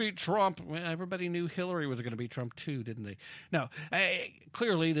going to beat Trump. Well, everybody knew Hillary was going to beat Trump too, didn't they? No,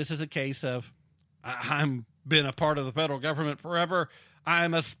 clearly this is a case of, I'm been a part of the federal government forever.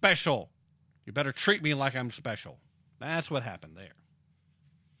 I'm a special. You better treat me like I'm special. That's what happened there.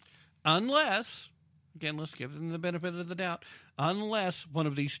 Unless, again, let's give them the benefit of the doubt, unless one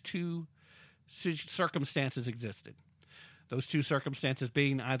of these two circumstances existed. Those two circumstances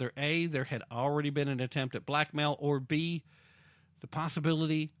being either A, there had already been an attempt at blackmail, or B, the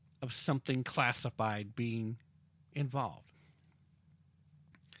possibility of something classified being involved.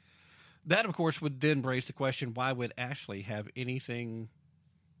 That, of course, would then raise the question, why would Ashley have anything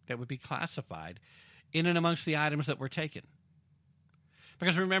that would be classified in and amongst the items that were taken?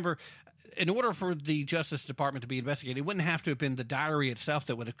 Because remember, in order for the Justice Department to be investigated, it wouldn't have to have been the diary itself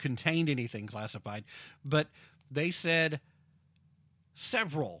that would have contained anything classified, but they said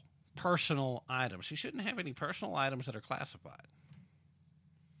several personal items. You shouldn't have any personal items that are classified.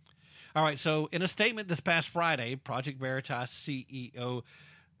 All right, so in a statement this past Friday, Project Veritas CEO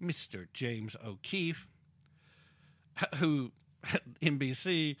Mr. James O'Keefe, who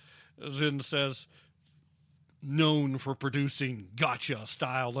NBC then says known for producing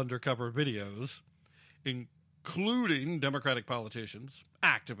gotcha-style undercover videos, including Democratic politicians,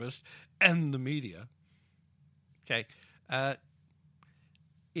 activists, and the media. Okay,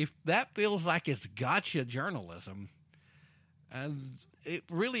 if that feels like it's gotcha journalism, it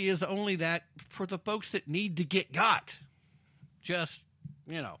really is only that for the folks that need to get got. Just,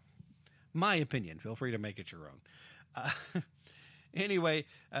 my opinion. Feel free to make it your own. Anyway,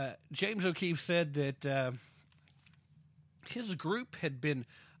 James O'Keefe said that his group had been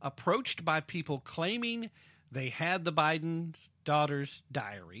approached by people claiming they had the Biden daughter's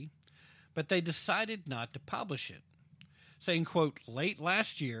diary, but they decided not to publish it, saying, quote, late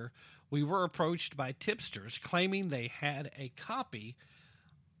last year, we were approached by tipsters claiming they had a copy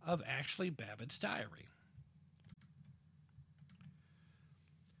of Ashley Babbitt's diary.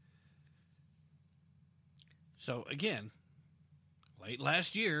 So again, late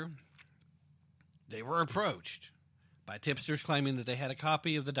last year, they were approached by tipsters claiming that they had a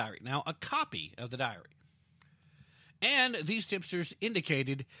copy of the diary. Now, a copy of the diary. And these tipsters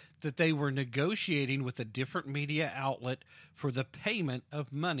indicated that they were negotiating with a different media outlet for the payment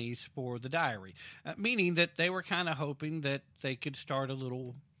of monies for the diary, meaning that they were kind of hoping that they could start a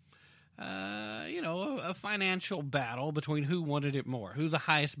little, a financial battle between who wanted it more, who the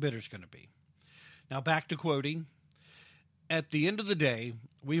highest bidder is going to be. Now, back to quoting. At the end of the day,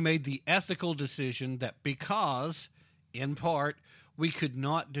 we made the ethical decision that because, in part, we could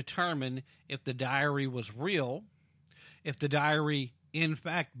not determine if the diary was real, if the diary, in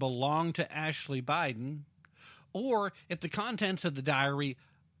fact, belonged to Ashley Biden, or if the contents of the diary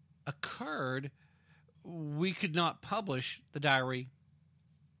occurred, we could not publish the diary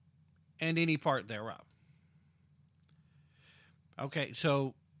and any part thereof. Okay,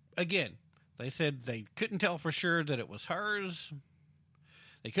 so, again, they said they couldn't tell for sure that it was hers.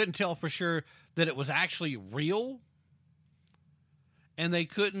 They couldn't tell for sure that it was actually real. And they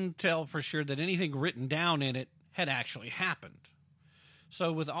couldn't tell for sure that anything written down in it had actually happened.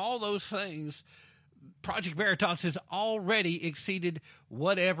 So with all those things, Project Veritas has already exceeded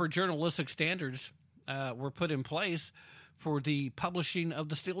whatever journalistic standards were put in place for the publishing of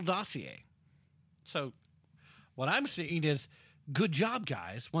the Steele dossier. So what I'm seeing is, good job,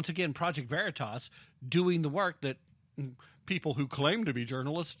 guys. Once again, Project Veritas doing the work that people who claim to be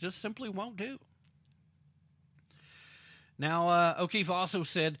journalists just simply won't do. Now, O'Keefe also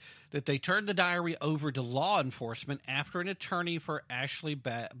said that they turned the diary over to law enforcement after an attorney for Ashley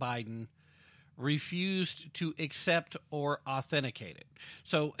Biden refused to accept or authenticate it.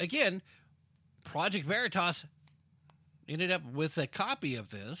 So, again, Project Veritas ended up with a copy of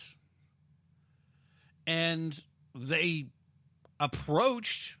this, and they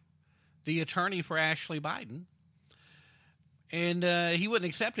approached the attorney for Ashley Biden, and he wouldn't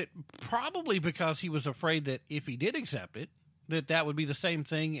accept it, probably because he was afraid that if he did accept it, that would be the same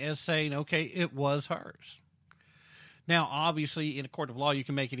thing as saying, okay, it was hers. Now, obviously, in a court of law, you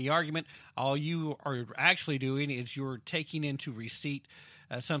can make any argument. All you are actually doing is you're taking into receipt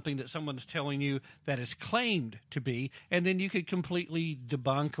something that someone's telling you that is claimed to be, and then you could completely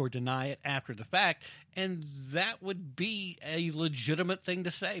debunk or deny it after the fact, and that would be a legitimate thing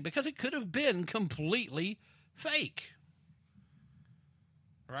to say, because it could have been completely fake.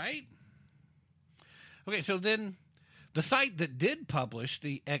 Right? Okay, so then the site that did publish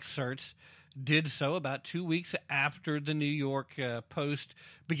the excerpts did so about 2 weeks after the New York Post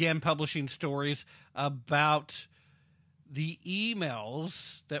began publishing stories about the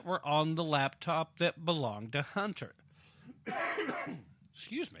emails that were on the laptop that belonged to Hunter.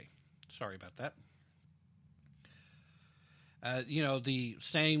 Excuse me. Sorry about that. The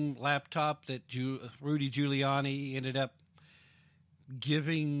same laptop that Rudy Giuliani ended up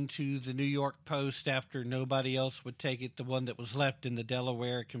giving to the New York Post after nobody else would take it, the one that was left in the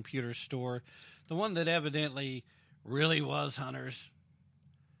Delaware computer store, the one that evidently really was Hunter's.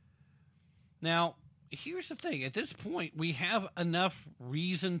 Now, here's the thing. At this point, we have enough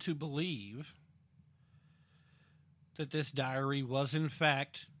reason to believe that this diary was, in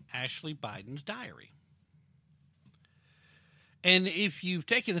fact, Ashley Biden's diary. And if you've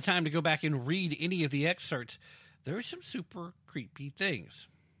taken the time to go back and read any of the excerpts, there are some super creepy things.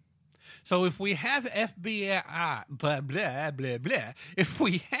 So if we have FBI, blah, blah, blah, blah, if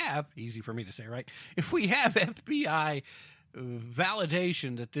we have, easy for me to say, right? If we have FBI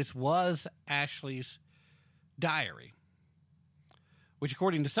validation that this was Ashley's diary, which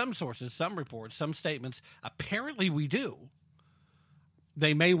according to some sources, some reports, some statements, apparently we do.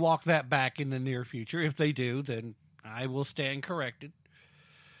 They may walk that back in the near future. If they do, then I will stand corrected.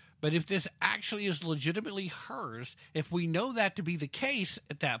 But if this actually is legitimately hers, if we know that to be the case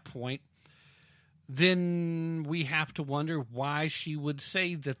at that point, then we have to wonder why she would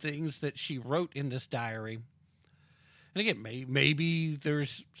say the things that she wrote in this diary. And again, maybe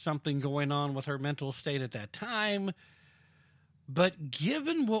there's something going on with her mental state at that time. But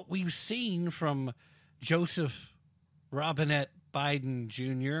given what we've seen from Joseph Robinette Biden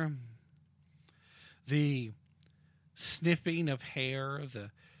Jr., the sniffing of hair,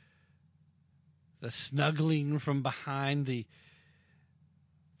 the snuggling from behind, the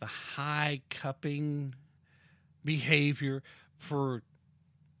high cupping behavior for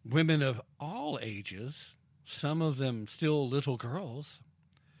women of all ages, some of them still little girls.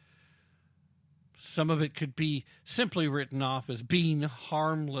 Some of it could be simply written off as being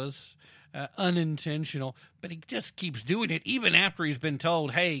harmless, unintentional, but he just keeps doing it even after he's been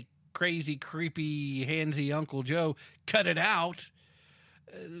told, hey, crazy, creepy, handsy Uncle Joe, cut it out.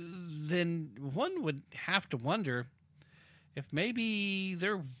 Then one would have to wonder if maybe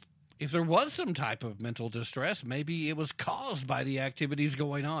if there was some type of mental distress, maybe it was caused by the activities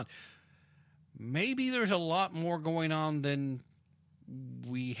going on. Maybe there's a lot more going on than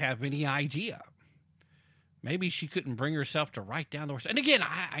we have any idea. Maybe she couldn't bring herself to write down the words. And again,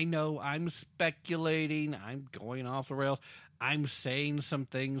 I know I'm speculating. I'm going off the rails. I'm saying some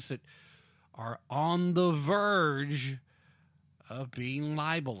things that are on the verge of being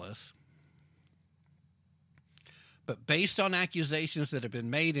libelous. But based on accusations that have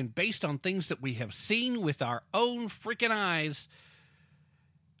been made and based on things that we have seen with our own freaking eyes,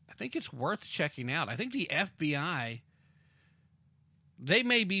 I think it's worth checking out. I think the FBI, they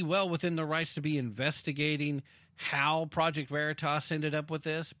may be well within their rights to be investigating how Project Veritas ended up with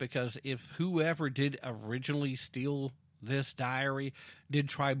this, because if whoever did originally steal this diary did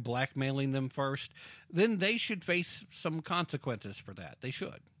try blackmailing them first, then they should face some consequences for that. They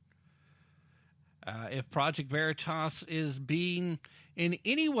should. If Project Veritas is being in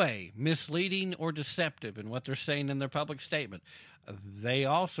any way misleading or deceptive in what they're saying in their public statement, they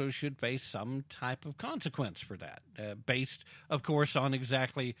also should face some type of consequence for that, based, of course, on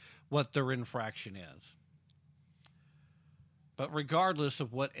exactly what their infraction is. But regardless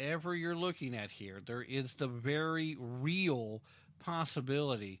of whatever you're looking at here, there is the very real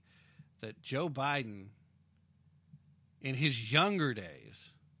possibility that Joe Biden, in his younger days,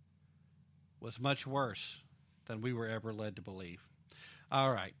 was much worse than we were ever led to believe.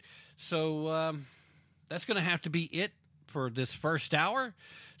 All right, so that's going to have to be it for this first hour.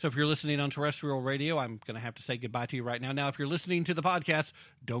 So if you're listening on terrestrial radio, I'm going to have to say goodbye to you right now. Now, if you're listening to the podcast,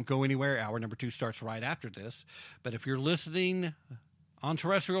 don't go anywhere. Hour number 2 starts right after this. But if you're listening on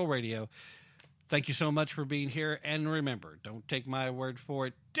terrestrial radio, thank you so much for being here. And remember, don't take my word for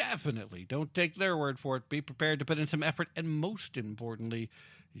it. Definitely don't take their word for it. Be prepared to put in some effort. And most importantly,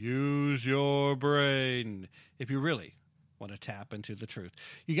 use your brain if you really want to tap into the truth.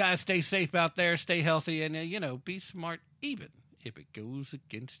 You guys stay safe out there, stay healthy, and, be smart even if it goes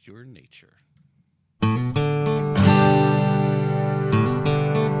against your nature.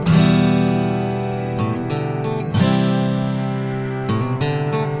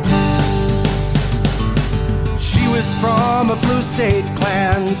 She was from a blue state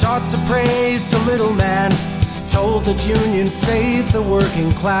clan, taught to praise the little man, told that unions saved the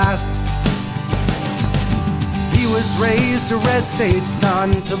working class. He was raised a red state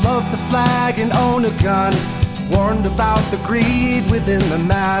son, to love the flag and own a gun, warned about the greed within the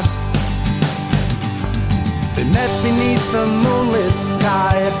mass. They met beneath the moonlit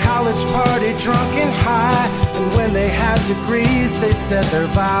sky, a college party drunk and high, and when they had degrees they said their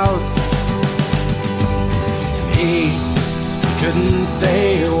vows. He couldn't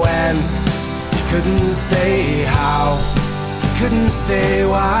say when, he couldn't say how, he couldn't say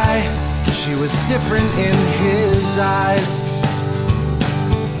why. She was different in his eyes.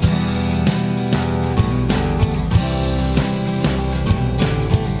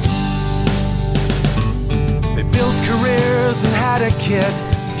 They built careers and had a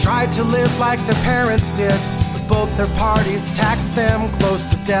kid, tried to live like their parents did, but both their parties taxed them close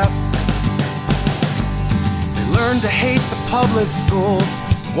to death. They learned to hate the public schools,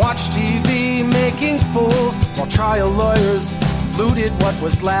 watch TV making fools, while trial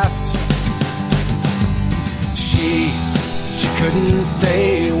She couldn't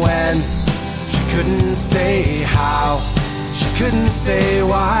say when, she couldn't say how, she couldn't say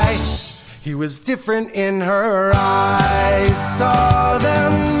why. He was different in her eyes. Saw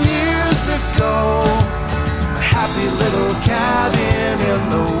them years ago, a happy little cabin in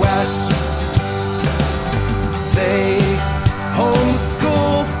the west. They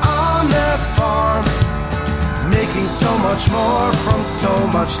homeschooled on their farm, making so much more from so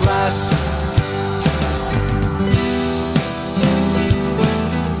much less.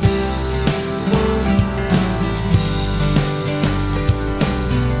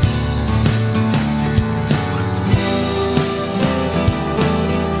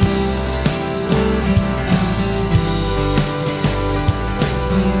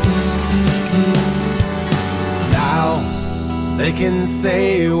 They can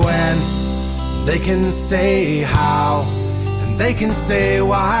say when, they can say how, and they can say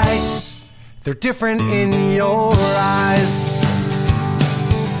why. They're different in your eyes.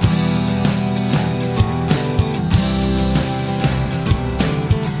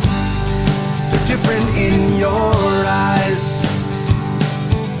 They're different in your eyes.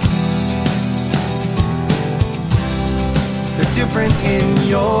 They're different in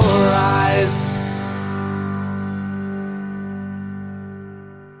your eyes.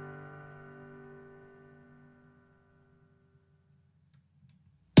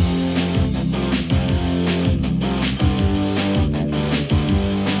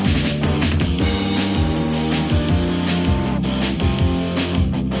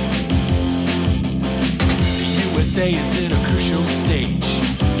 Is in a crucial stage.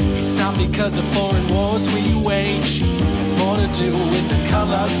 It's not because of foreign wars we wage. It's more to do with the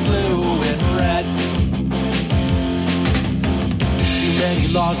colors blue and red. Too many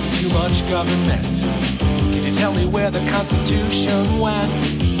laws and too much government. Can you tell me where the Constitution went?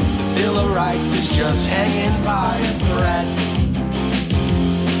 The Bill of Rights is just hanging by a thread.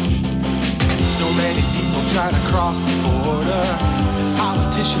 So many people trying to cross the border, and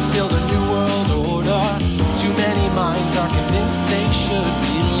politicians build a new world order. Too many minds are convinced they should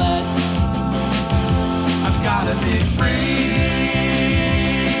be led. I've gotta be free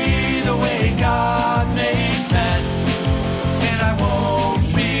the way God made men, and I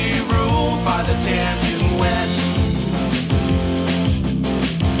won't be ruled by the damn UN.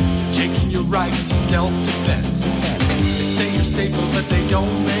 Taking your right to self-defense. They say you're safer, but they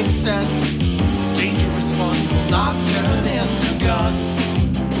don't make sense. Dangerous ones will not turn into guns.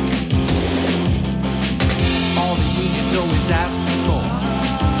 All the unions always ask for more.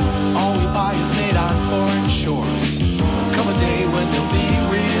 All we buy is made on foreign shores. There'll come a day when there'll be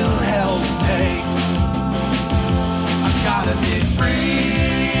real hell to pay. I've gotta be free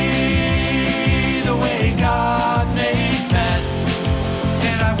the way God made men,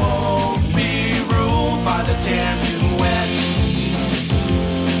 and I won't be ruled by the damn UN.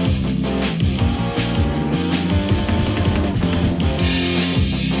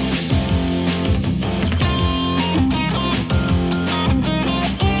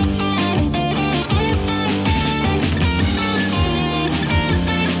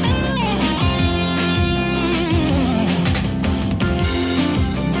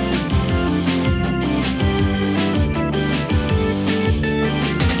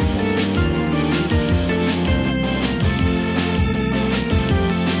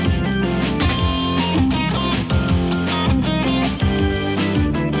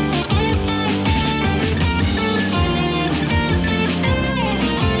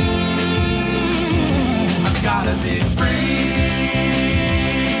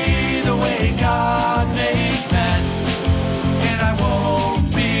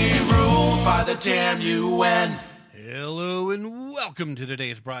 Damn UN. Hello and welcome to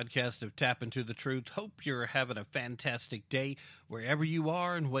today's broadcast of Tap Into the Truth. Hope you're having a fantastic day wherever you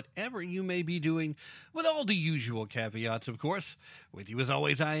are and whatever you may be doing, with all the usual caveats, of course. With you as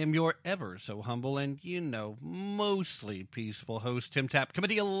always, I am your ever so humble and, mostly peaceful host, Tim Tapp, coming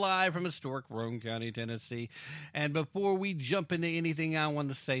to you live from historic Roane County, Tennessee. And before we jump into anything, I want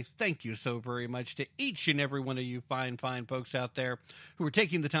to say thank you so very much to each and every one of you fine folks out there who are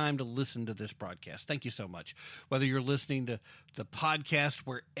taking the time to listen to this broadcast. Thank you so much. Whether you're listening to the podcast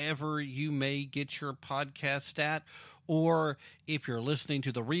wherever you may get your podcast at, or if you're listening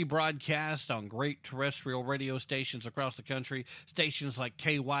to the rebroadcast on great terrestrial radio stations across the country, stations like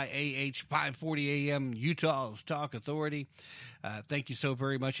KYAH 540 AM, Utah's Talk Authority, thank you so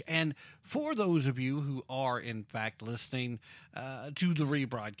very much. And for those of you who are, in fact, listening to the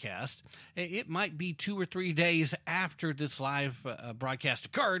rebroadcast, it might be 2 or 3 days after this live broadcast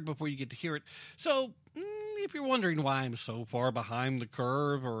occurred before you get to hear it. So, if you're wondering why I'm so far behind the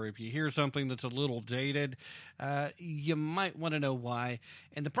curve, or if you hear something that's a little dated, you might want to know why.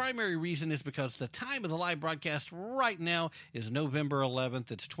 And the primary reason is because the time of the live broadcast right now is November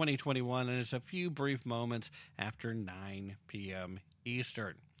 11th. It's 2021, and it's a few brief moments after 9 p.m.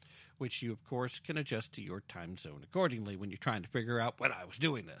 Eastern, which you, of course, can adjust to your time zone accordingly when you're trying to figure out when I was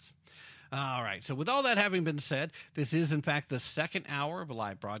doing this. All right, so with all that having been said, this is, in fact, the second hour of a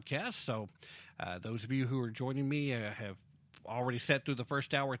live broadcast. So those of you who are joining me have already sat through the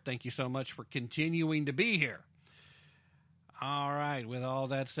first hour. Thank you so much for continuing to be here. All right, with all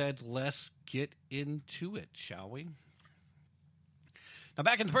that said, let's get into it, shall we? Now,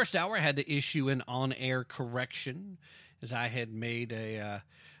 back in the first hour, I had to issue an on-air correction, as I had made an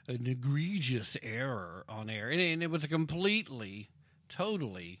egregious error on air. And it was a completely,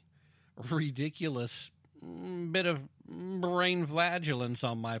 totally ridiculous bit of brain flagellance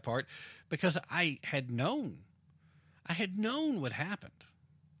on my part, because I had known what happened.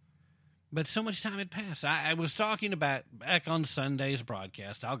 But so much time had passed. I was talking about back on Sunday's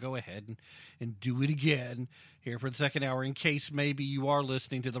broadcast. I'll go ahead and do it again here for the second hour in case maybe you are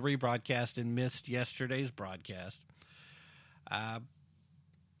listening to the rebroadcast and missed yesterday's broadcast.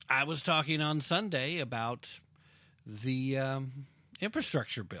 I was talking on Sunday about the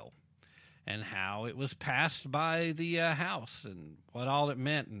infrastructure bill and how it was passed by the House and what all it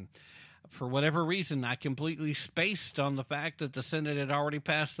meant. And for whatever reason, I completely spaced on the fact that the Senate had already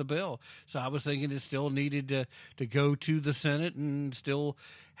passed the bill. So I was thinking it still needed to go to the Senate and still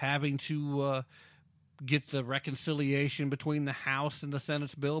having to get the reconciliation between the House and the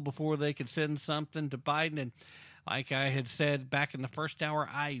Senate's bill before they could send something to Biden. And like I had said back in the first hour,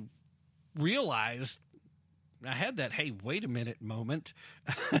 I realized I had that, hey, wait a minute moment.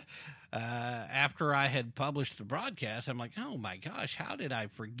 After I had published the broadcast, I'm like, oh my gosh, how did I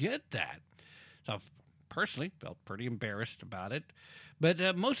forget that? So I personally felt pretty embarrassed about it.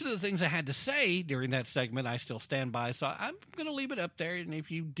 But most of the things I had to say during that segment, I still stand by. So I'm going to leave it up there. And if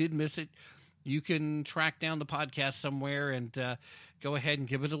you did miss it, you can track down the podcast somewhere and go ahead and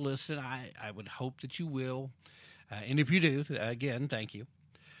give it a listen. I would hope that you will. And if you do, again, thank you.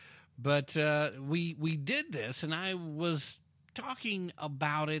 But we did this, and I was talking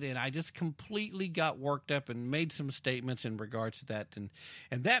about it, and I just completely got worked up and made some statements in regards to that. And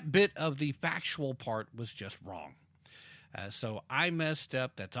that bit of the factual part was just wrong. So I messed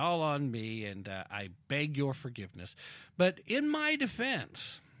up. That's all on me, and I beg your forgiveness. But in my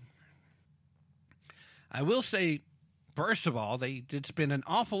defense, I will say, first of all, they did spend an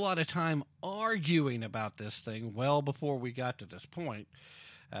awful lot of time arguing about this thing well before we got to this point.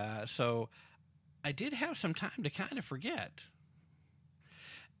 So I did have some time to kind of forget.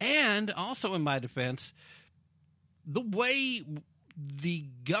 And also in my defense, the way the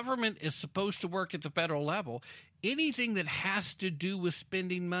government is supposed to work at the federal level, anything that has to do with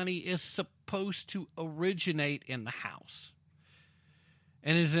spending money is supposed to originate in the House.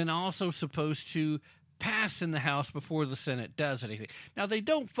 And is then also supposed to pass in the House before the Senate does anything. Now, they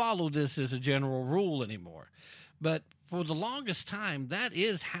don't follow this as a general rule anymore. But for the longest time, that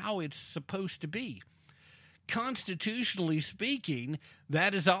is how it's supposed to be. Constitutionally speaking,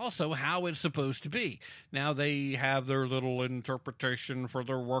 that is also how it's supposed to be. Now, they have their little interpretation for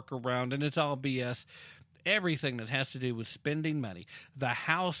their workaround, and it's all BS. Everything that has to do with spending money. The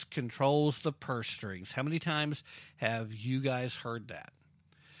House controls the purse strings. How many times have you guys heard that?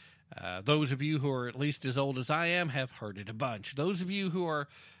 Those of you who are at least as old as I am have heard it a bunch. Those of you who are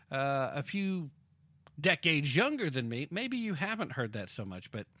a few decades younger than me, maybe you haven't heard that so much,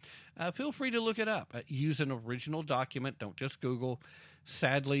 but feel free to look it up. Use an original document. Don't just Google.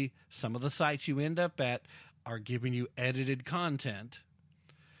 Sadly, some of the sites you end up at are giving you edited content.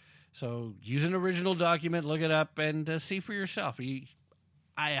 So use an original document, look it up, and see for yourself.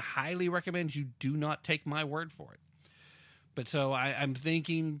 I highly recommend you do not take my word for it. But so I'm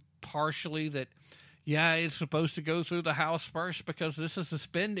thinking partially that, yeah, it's supposed to go through the House first because this is a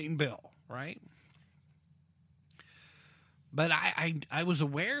spending bill, right? But I was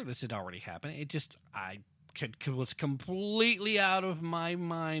aware this had already happened. It just, was completely out of my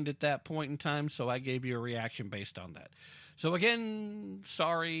mind at that point in time, so I gave you a reaction based on that. So again,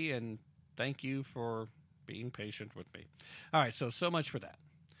 sorry, and thank you for being patient with me. All right, so much for that.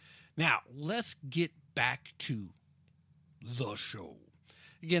 Now, let's get back to the show.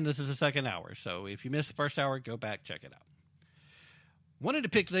 Again, this is the second hour, so if you missed the first hour, go back, check it out. Wanted to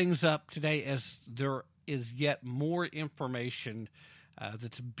pick things up today as there is yet more information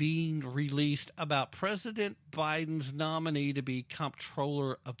that's being released about President Biden's nominee to be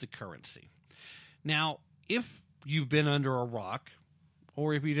comptroller of the currency. Now, if you've been under a rock,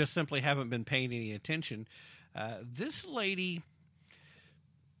 or if you just simply haven't been paying any attention, This lady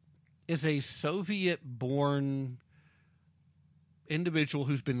is a Soviet-born individual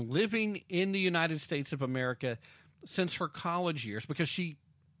who's been living in the United States of America since her college years, because she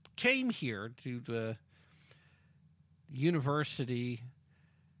came here to the University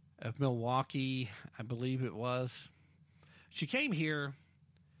of Milwaukee, I believe it was. She came here,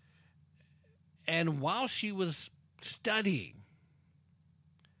 and while she was studying,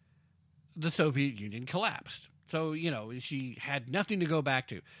 the Soviet Union collapsed. So, she had nothing to go back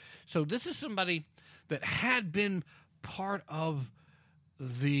to. So this is somebody that had been part of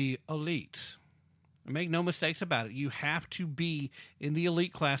the elites. Make no mistakes about it. You have to be in the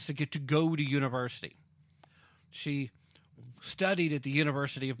elite class to get to go to university. She studied at the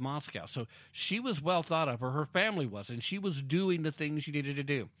University of Moscow. So she was well thought of, or her family was, and she was doing the things she needed to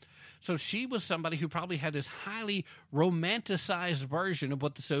do. So she was somebody who probably had this highly romanticized version of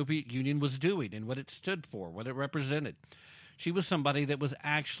what the Soviet Union was doing and what it stood for, what it represented. She was somebody that was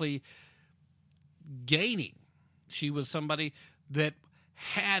actually gaining. She was somebody that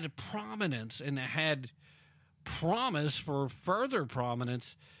had prominence and had promise for further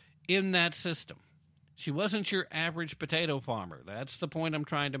prominence in that system. She wasn't your average potato farmer. That's the point I'm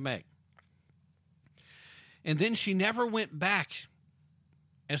trying to make. And then she never went back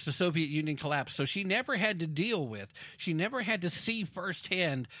as the Soviet Union collapsed. So she never had to deal with, she never had to see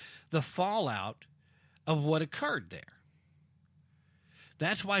firsthand the fallout of what occurred there.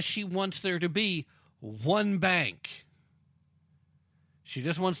 That's why she wants there to be one bank. She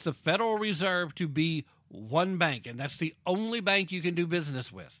just wants the Federal Reserve to be one bank, and that's the only bank you can do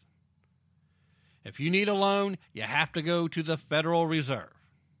business with. If you need a loan, you have to go to the Federal Reserve,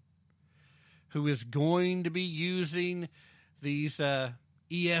 who is going to be using these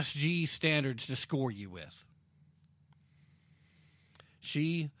ESG standards to score you with.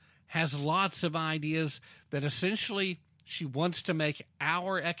 She has lots of ideas that essentially she wants to make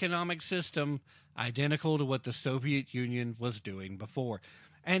our economic system identical to what the Soviet Union was doing before.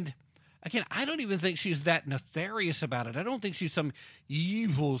 And again, I don't even think she's that nefarious about it. I don't think she's some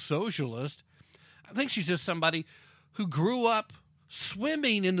evil socialist. I think she's just somebody who grew up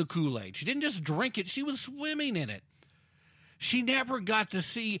swimming in the Kool-Aid. She didn't just drink it, she was swimming in it. She never got to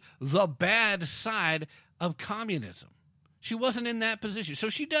see the bad side of communism. She wasn't in that position. So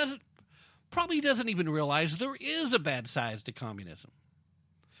she probably doesn't even realize there is a bad side to communism.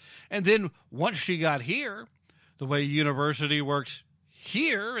 And then once she got here, the way university works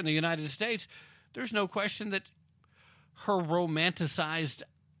here in the United States, there's no question that her romanticized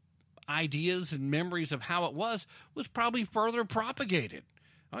ideas and memories of how it was probably further propagated.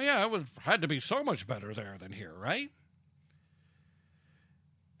 Oh yeah, it had to be so much better there than here, right?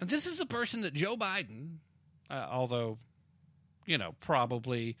 And this is the person that Joe Biden, although,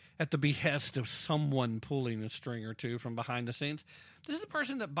 probably at the behest of someone pulling a string or two from behind the scenes, this is the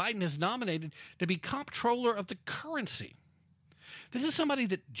person that Biden has nominated to be comptroller of the currency. This is somebody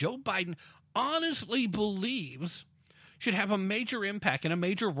that Joe Biden honestly believes should have a major impact and a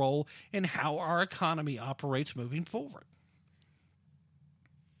major role in how our economy operates moving forward.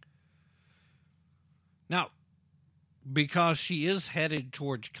 Now, because she is headed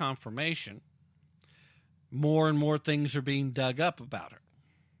towards confirmation, more and more things are being dug up about her.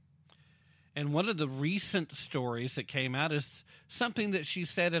 And one of the recent stories that came out is something that she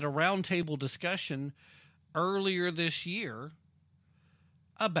said at a roundtable discussion earlier this year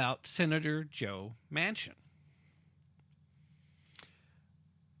about Senator Joe Manchin.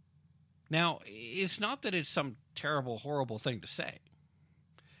 Now, it's not that it's some terrible, horrible thing to say.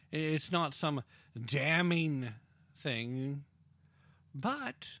 It's not some damning thing,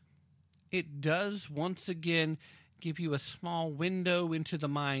 but it does once again give you a small window into the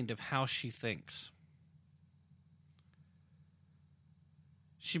mind of how she thinks.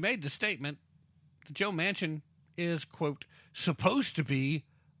 She made the statement that Joe Manchin is, quote, supposed to be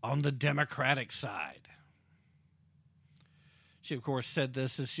on the Democratic side. She, of course, said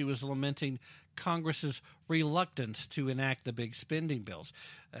this as she was lamenting Congress's reluctance to enact the big spending bills.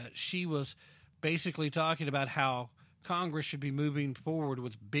 She was basically talking about how Congress should be moving forward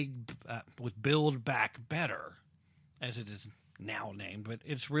with with Build Back Better, as it is now named, but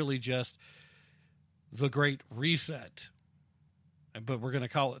it's really just the Great Reset. But we're going to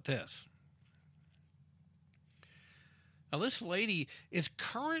call it this. Now, this lady is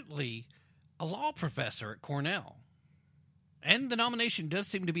currently a law professor at Cornell. And the nomination does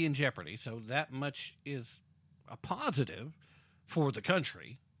seem to be in jeopardy, so that much is a positive for the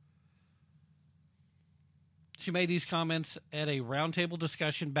country. She made these comments at a roundtable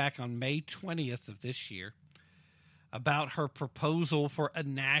discussion back on May 20th of this year about her proposal for a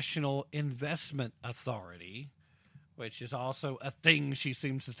national investment authority, which is also a thing she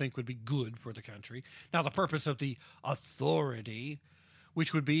seems to think would be good for the country. Now, the purpose of the authority,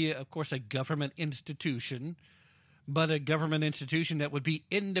 which would be, of course, a government institution, but a government institution that would be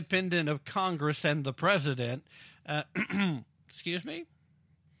independent of Congress and the president. Excuse me?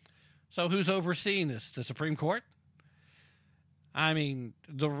 So who's overseeing this? The Supreme Court? I mean,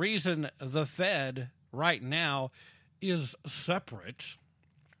 the reason the Fed right now is separate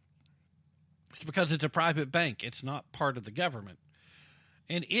is because it's a private bank. It's not part of the government.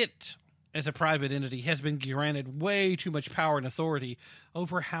 And it, as a private entity, has been granted way too much power and authority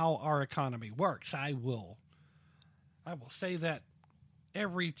over how our economy works. I will say that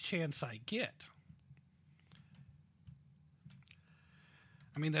every chance I get.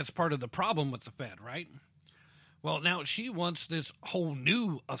 I mean, that's part of the problem with the Fed, right? Well, now she wants this whole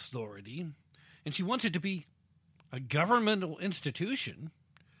new authority, and she wants it to be a governmental institution,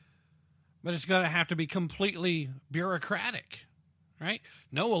 but it's going to have to be completely bureaucratic, right?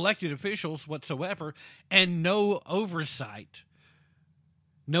 No elected officials whatsoever, and no oversight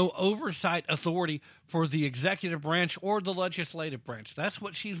authority for the executive branch or the legislative branch. That's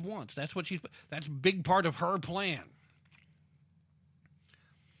what she wants. That's a big part of her plan.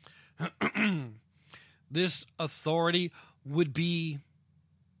 This authority would be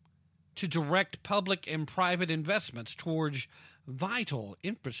to direct public and private investments towards vital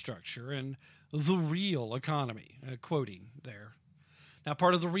infrastructure and the real economy, quoting there. Now,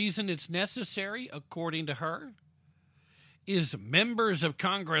 part of the reason it's necessary, according to her, is members of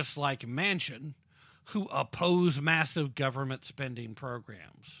Congress like Manchin who oppose massive government spending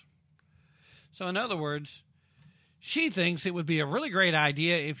programs. So, in other words, she thinks it would be a really great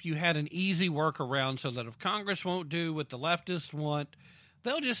idea if you had an easy workaround so that if Congress won't do what the leftists want,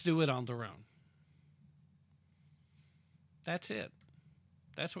 they'll just do it on their own. That's it.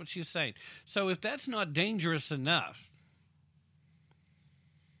 That's what she's saying. So if that's not dangerous enough,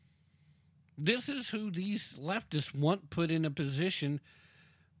 this is who these leftists want put in a position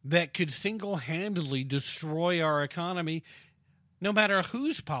that could single-handedly destroy our economy no matter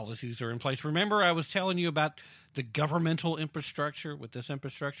whose policies are in place. Remember, I was telling you about the governmental infrastructure with this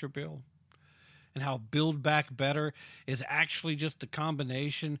infrastructure bill and how Build Back Better is actually just a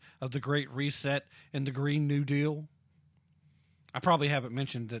combination of the Great Reset and the Green New Deal. I probably haven't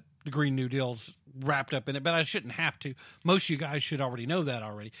mentioned that the Green New Deal's wrapped up in it, but I shouldn't have to. Most of you guys should already know that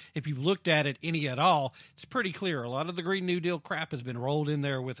already. If you've looked at it any at all, it's pretty clear. A lot of the Green New Deal crap has been rolled in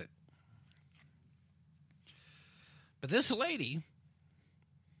there with it. But this lady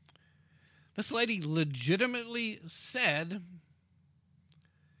legitimately said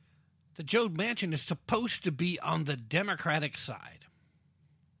that Joe Manchin is supposed to be on the Democratic side.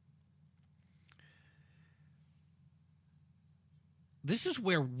 This is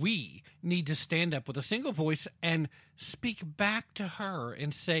where we need to stand up with a single voice and speak back to her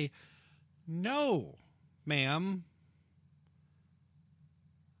and say, no, ma'am.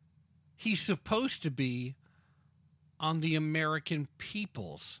 He's supposed to be on the American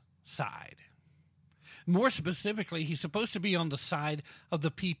people's side. More specifically, he's supposed to be on the side of the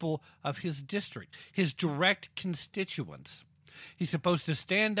people of his district, his direct constituents. He's supposed to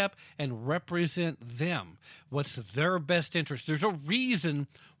stand up and represent them. What's their best interest? There's a reason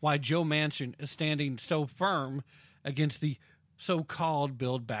why Joe Manchin is standing so firm against the so-called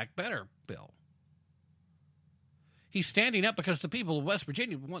Build Back Better bill. He's standing up because the people of West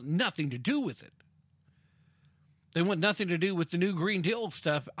Virginia want nothing to do with it. They want nothing to do with the new Green Deal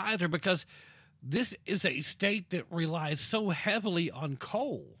stuff either, because this is a state that relies so heavily on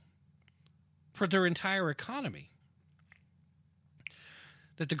coal for their entire economy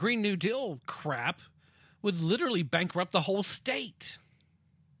that the Green New Deal crap would literally bankrupt the whole state.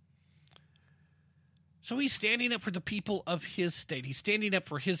 So he's standing up for the people of his state. He's standing up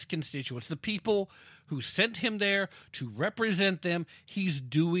for his constituents, the people who sent him there to represent them. He's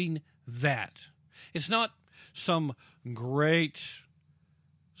doing that. It's not some great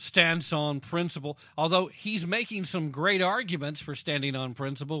stance on principle, although he's making some great arguments for standing on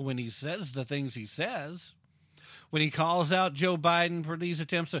principle when he says the things he says. When he calls out Joe Biden for these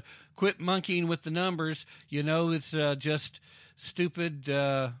attempts to quit monkeying with the numbers, you know it's just stupid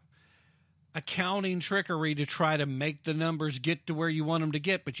accounting trickery to try to make the numbers get to where you want them to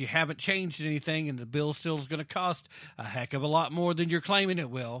get, but you haven't changed anything, and the bill still is going to cost a heck of a lot more than you're claiming it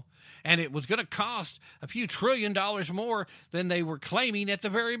will. And it was going to cost a few $1 trillion more than they were claiming at the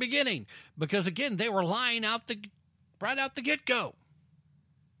very beginning, because, again, they were lying right out the get-go.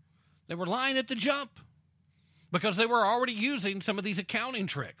 They were lying at the jump, because they were already using some of these accounting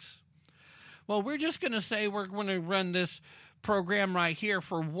tricks. well, we're just going to say we're going to run this program right here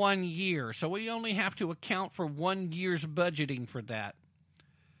for 1 year, so we only have to account for 1 year's budgeting for that,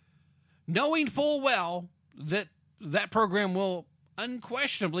 knowing full well that that program will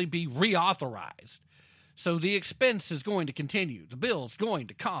unquestionably be reauthorized. So the expense is going to continue. The bill's going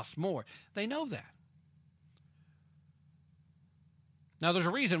to cost more. They know that. Now, there's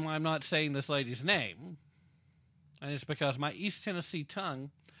a reason why I'm not saying this lady's name, and it's because my East Tennessee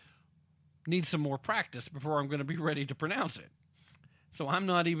tongue needs some more practice before I'm going to be ready to pronounce it. So I'm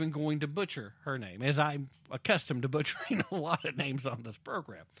not even going to butcher her name, as I'm accustomed to butchering a lot of names on this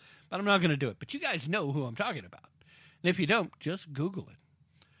program. But I'm not going to do it. But you guys know who I'm talking about. And if you don't, just Google it.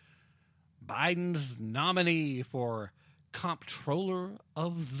 Biden's nominee for Comptroller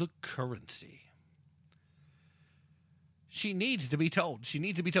of the Currency. She needs to be told. She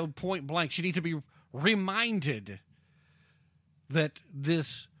needs to be told point blank. She needs to be reminded that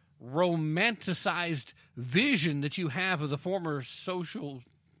this romanticized vision that you have of the former social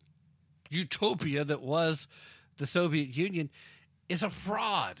utopia that was the Soviet Union is a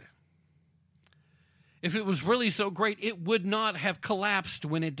fraud. If it was really so great, it would not have collapsed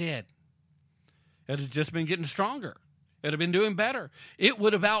when it did. It had just been getting stronger. It would have been doing better. It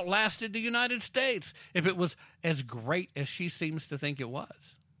would have outlasted the United States if it was as great as she seems to think it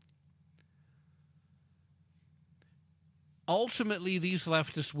was. Ultimately, these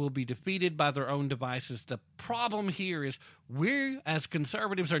leftists will be defeated by their own devices. The problem here is we, as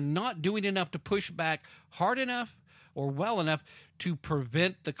conservatives, are not doing enough to push back hard enough or well enough to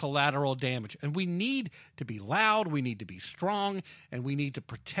prevent the collateral damage. And we need to be loud, we need to be strong, and we need to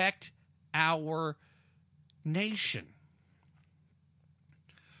protect our nation.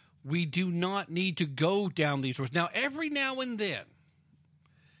 We do not need to go down these roads. Now, every now and then,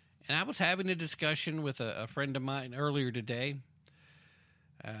 and I was having a discussion with a friend of mine earlier today,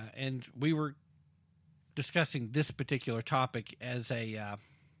 and we were discussing this particular topic as a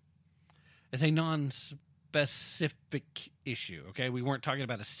non-specific issue. Okay, we weren't talking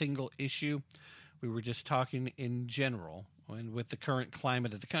about a single issue. We were just talking in general and with the current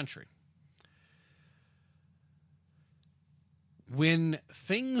climate of the country. When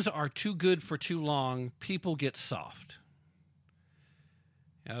things are too good for too long, people get soft.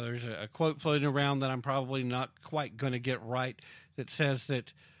 Now, there's a quote floating around that I'm probably not quite going to get right that says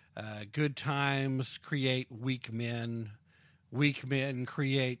that good times create weak men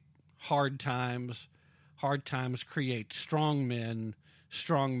create hard times create strong men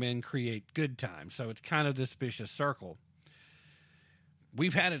create good times. So it's kind of this vicious circle.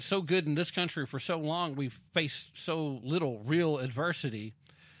 We've had it so good in this country for so long, we've faced so little real adversity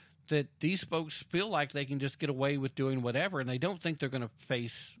that these folks feel like they can just get away with doing whatever, and they don't think they're going to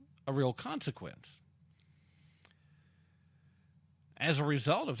face a real consequence. As a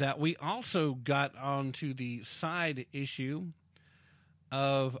result of that, we also got onto the side issue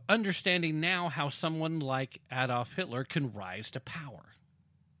of understanding now how someone like Adolf Hitler can rise to power.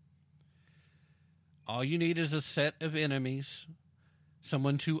 All you need is a set of enemies,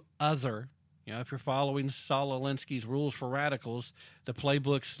 someone to other. You know, if you're following Saul Alinsky's rules for radicals, the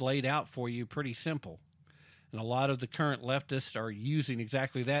playbook's laid out for you pretty simple. And a lot of the current leftists are using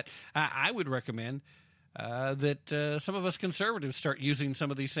exactly that. I would recommend that some of us conservatives start using some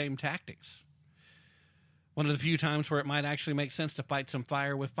of these same tactics. One of the few times where it might actually make sense to fight some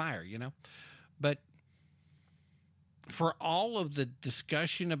fire with fire, you know. But for all of the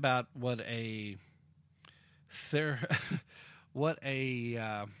discussion about what a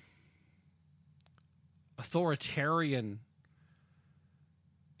authoritarian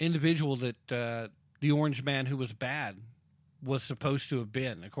individual that the orange man who was bad was supposed to have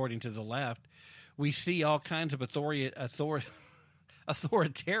been, according to the left, we see all kinds of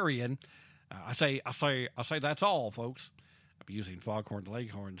authoritarian. I say that's all, folks. I'm using Foghorn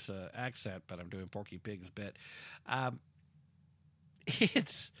Leghorn's accent, but I'm doing Porky Pig's bit.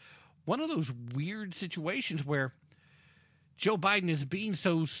 It's one of those weird situations where Joe Biden is being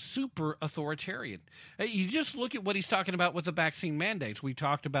so super authoritarian. You just look at what he's talking about with the vaccine mandates. We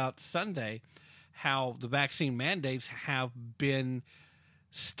talked about Sunday how the vaccine mandates have been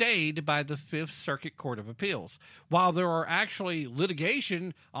stayed by the Fifth Circuit Court of Appeals, while there are actually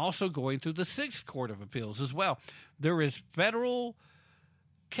litigation also going through the Sixth Court of Appeals as well. There is federal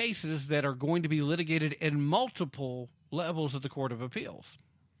cases that are going to be litigated in multiple levels of the Court of Appeals.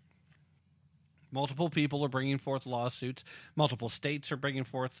 Multiple people are bringing forth lawsuits. Multiple states are bringing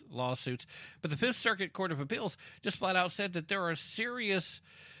forth lawsuits. But the Fifth Circuit Court of Appeals just flat out said that there are serious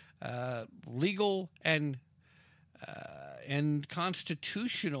legal and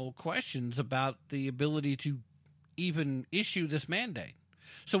constitutional questions about the ability to even issue this mandate.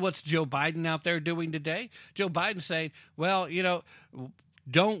 So what's Joe Biden out there doing today? Joe Biden saying, well,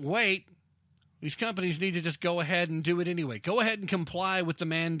 don't wait. These companies need to just go ahead and do it anyway. Go ahead and comply with the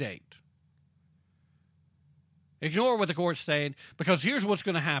mandate. Ignore what the court's saying, because here's what's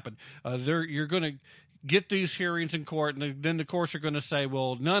going to happen. You're going to get these hearings in court, and then the courts are going to say,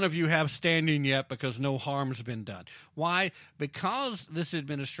 well, none of you have standing yet because no harm's been done. Why? Because this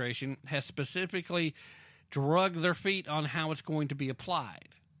administration has specifically dragged their feet on how it's going to be applied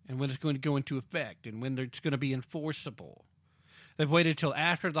and when it's going to go into effect and when it's going to be enforceable. They've waited till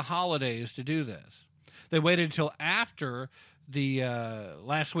after the holidays to do this. They waited until after the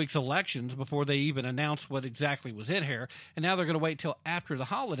last week's elections before they even announced what exactly was in here, and now they're going to wait till after the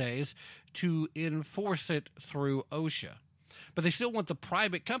holidays to enforce it through OSHA. But they still want the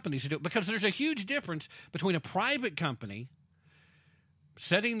private companies to do it, because there's a huge difference between a private company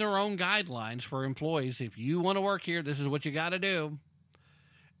setting their own guidelines for employees. If you want to work here, this is what you got to do.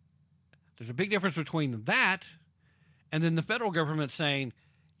 There's a big difference between that and then the federal government saying,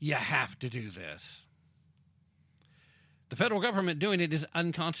 you have to do this. The federal government doing it is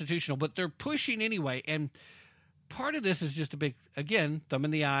unconstitutional, but they're pushing anyway. And part of this is just a big, again, thumb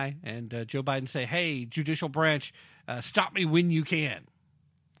in the eye. And Joe Biden say, hey, judicial branch, stop me when you can.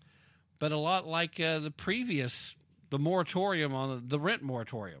 But a lot like the moratorium on the rent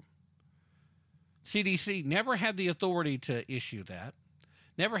moratorium. CDC never had the authority to issue that.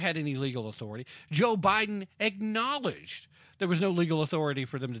 Never had any legal authority. Joe Biden acknowledged there was no legal authority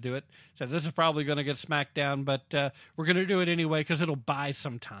for them to do it. Said this is probably going to get smacked down, but we're going to do it anyway because it'll buy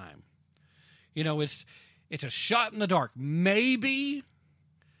some time. It's a shot in the dark. Maybe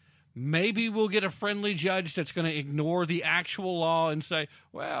we'll get a friendly judge that's going to ignore the actual law and say,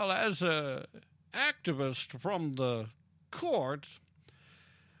 well, as an activist from the court,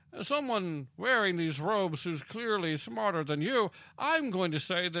 someone wearing these robes who's clearly smarter than you, I'm going to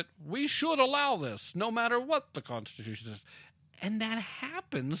say that we should allow this, no matter what the Constitution says. And that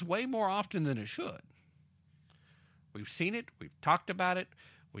happens way more often than it should. We've seen it. We've talked about it.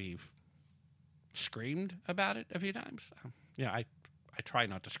 We've screamed about it a few times. I try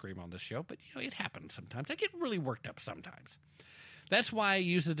not to scream on this show, but it happens sometimes. I get really worked up sometimes. That's why I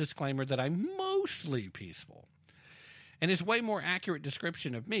use the disclaimer that I'm mostly peaceful. And it's way more accurate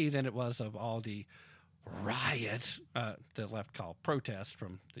description of me than it was of all the riots the left call protests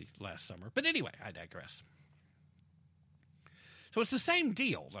from the last summer. But anyway, I digress. So it's the same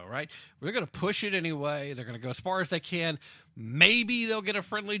deal, though, right? They're going to push it anyway. They're going to go as far as they can. Maybe they'll get a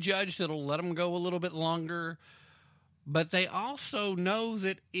friendly judge that'll let them go a little bit longer. But they also know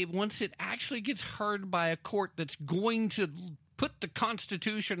that once it actually gets heard by a court that's going to put the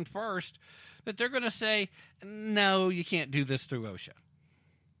Constitution first, that they're going to say, no, you can't do this through OSHA.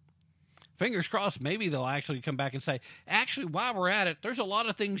 Fingers crossed, maybe they'll actually come back and say, actually, while we're at it, there's a lot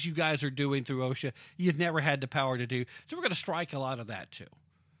of things you guys are doing through OSHA you've never had the power to do, so we're going to strike a lot of that too.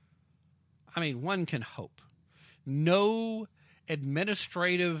 I mean, one can hope. No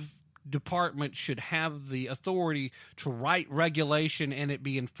administrative department should have the authority to write regulation and it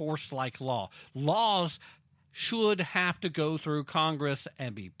be enforced like law. Laws should have to go through Congress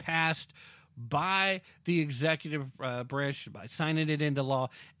and be passed by the executive branch, by signing it into law,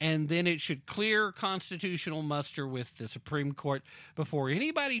 and then it should clear constitutional muster with the Supreme Court before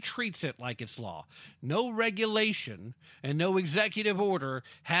anybody treats it like it's law. No regulation and no executive order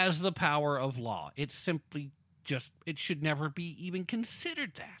has the power of law. It's simply it should never be even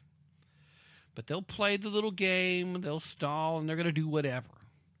considered that. But they'll play the little game, they'll stall, and they're going to do whatever.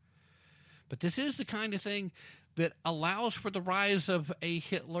 But this is the kind of thing that allows for the rise of a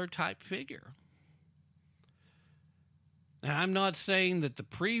Hitler-type figure. Now, I'm not saying that the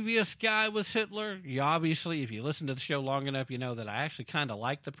previous guy was Hitler. You obviously, if you listen to the show long enough, you know that I actually kind of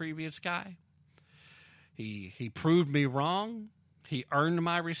like the previous guy. He proved me wrong. He earned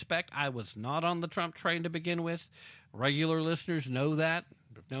my respect. I was not on the Trump train to begin with. Regular listeners know that.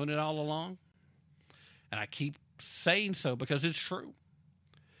 I've known it all along. And I keep saying so because it's true.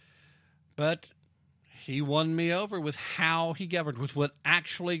 But he won me over with how he governed, with what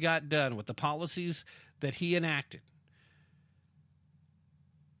actually got done, with the policies that he enacted.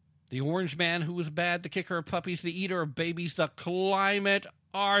 The orange man who was bad, the kicker of puppies, the eater of babies, the climate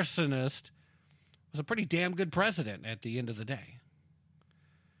arsonist, was a pretty damn good president at the end of the day.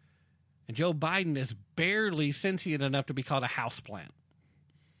 And Joe Biden is barely sentient enough to be called a houseplant.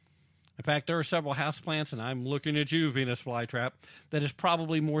 In fact, there are several houseplants, and I'm looking at you, Venus Flytrap, that is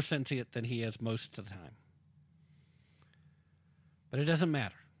probably more sentient than he is most of the time. But it doesn't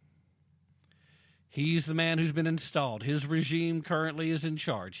matter. He's the man who's been installed. His regime currently is in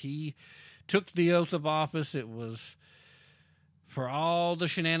charge. He took the oath of office. It was For all the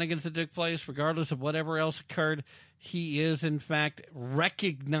shenanigans that took place, regardless of whatever else occurred, he is, in fact,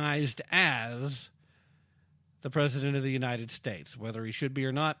 recognized as the President of the United States. Whether he should be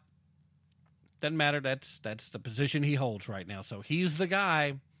or not, doesn't matter. That's the position he holds right now. So he's the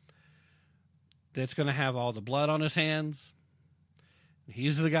guy that's going to have all the blood on his hands.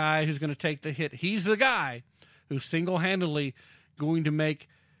 He's the guy who's going to take the hit. He's the guy who's single-handedly going to make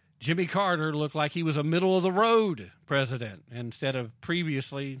Jimmy Carter look like he was a middle-of-the-road president instead of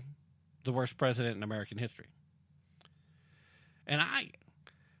previously the worst president in American history. And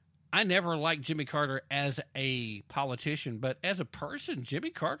I never liked Jimmy Carter as a politician, but as a person, Jimmy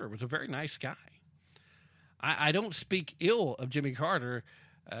Carter was a very nice guy. I don't speak ill of Jimmy Carter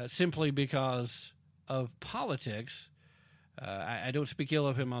simply because of politics. I don't speak ill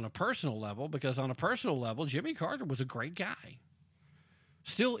of him on a personal level, because on a personal level, Jimmy Carter was a great guy.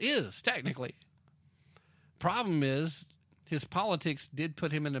 Still is, technically. Problem is, his politics did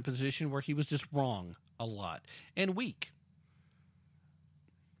put him in a position where he was just wrong a lot and weak.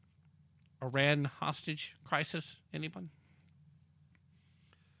 Iran hostage crisis, anyone?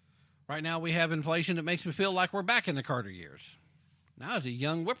 Right now we have inflation that makes me feel like we're back in the Carter years. Now I was a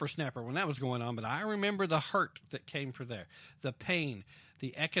young whippersnapper when that was going on, but I remember the hurt that came for there, the pain,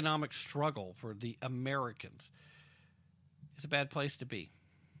 the economic struggle for the Americans. It's a bad place to be.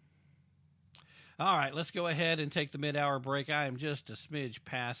 All right, let's go ahead and take the mid-hour break. I am just a smidge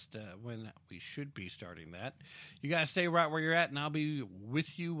past when we should be starting that. You guys stay right where you're at, and I'll be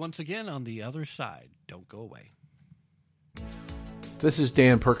with you once again on the other side. Don't go away. This is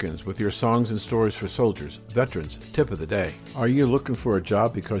Dan Perkins with your Songs and Stories for Soldiers, Veterans Tip of the Day. Are you looking for a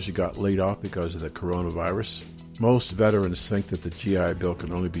job because you got laid off because of the coronavirus? Most veterans think that the GI Bill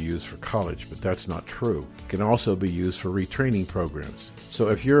can only be used for college, but that's not true. It can also be used for retraining programs. So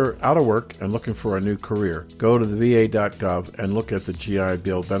if you're out of work and looking for a new career, go to the VA.gov and look at the GI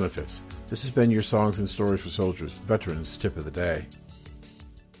Bill benefits. This has been your Songs and Stories for Soldiers, Veterans Tip of the Day.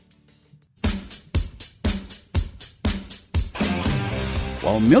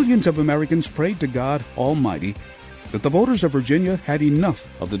 While millions of Americans prayed to God Almighty that the voters of Virginia had enough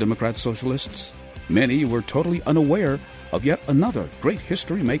of the Democrat Socialists, many were totally unaware of yet another great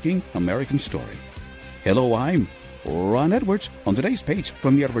history-making American story. Hello, I'm Ron Edwards. On today's page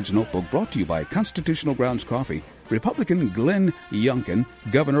from the Edwards Notebook, brought to you by Constitutional Grounds Coffee, Republican Glenn Youngkin,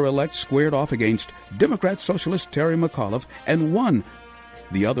 governor-elect, squared off against Democrat Socialist Terry McAuliffe and won.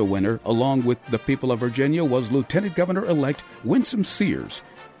 The other winner, along with the people of Virginia, was Lieutenant Governor-elect Winsome Sears,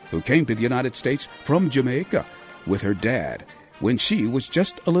 who came to the United States from Jamaica with her dad when she was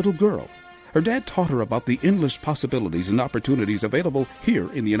just a little girl. Her dad taught her about the endless possibilities and opportunities available here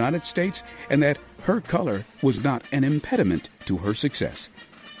in the United States, and that her color was not an impediment to her success.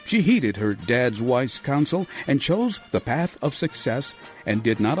 She heeded her dad's wise counsel and chose the path of success, and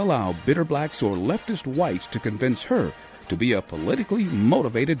did not allow bitter blacks or leftist whites to convince her to be a politically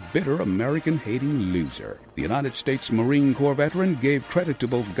motivated, bitter, American-hating loser. The United States Marine Corps veteran gave credit to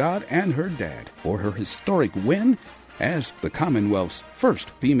both God and her dad for her historic win as the Commonwealth's first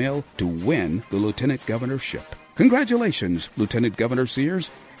female to win the lieutenant governorship. Congratulations, Lieutenant Governor Sears,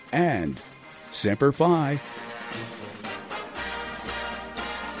 and Semper Fi.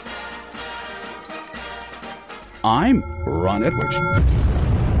 I'm Ron Edwards.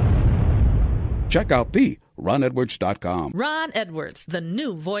 Check out the RonEdwards.com. Ron Edwards, the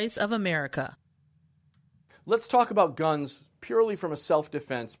new voice of America. Let's talk about guns purely from a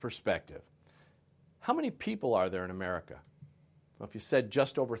self-defense perspective. How many people are there in America? Well, if you said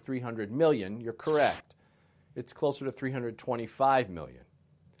just over 300 million, you're correct. It's closer to 325 million.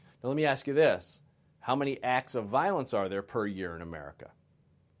 Now let me ask you this. How many acts of violence are there per year in America?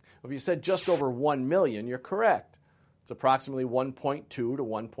 Well, if you said just over 1 million, you're correct. It's approximately 1.2 to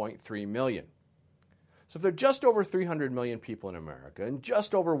 1.3 million. So if there are just over 300 million people in America and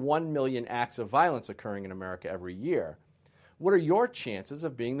just over 1 million acts of violence occurring in America every year, what are your chances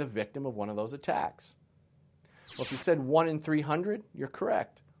of being the victim of one of those attacks? Well, if you said 1 in 300, you're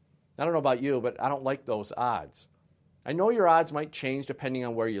correct. I don't know about you, but I don't like those odds. I know your odds might change depending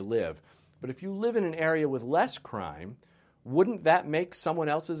on where you live, but if you live in an area with less crime, wouldn't that make someone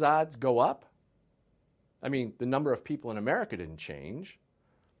else's odds go up? I mean, the number of people in America didn't change,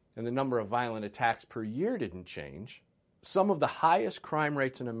 and the number of violent attacks per year didn't change. Some of the highest crime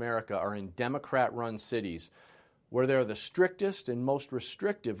rates in America are in Democrat-run cities where there are the strictest and most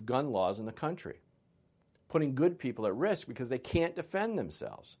restrictive gun laws in the country, putting good people at risk because they can't defend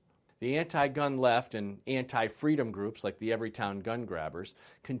themselves. The anti-gun left and anti-freedom groups like the Everytown Gun Grabbers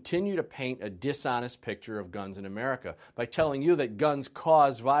continue to paint a dishonest picture of guns in America by telling you that guns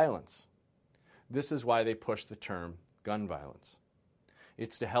cause violence. This is why they push the term gun violence.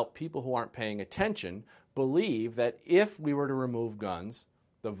 It's to help people who aren't paying attention believe that if we were to remove guns,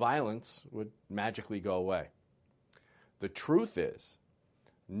 the violence would magically go away. The truth is,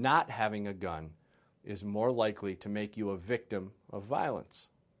 not having a gun is more likely to make you a victim of violence.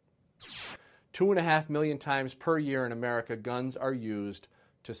 2.5 million times per year in America, guns are used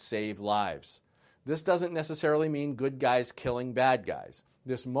to save lives. This doesn't necessarily mean good guys killing bad guys.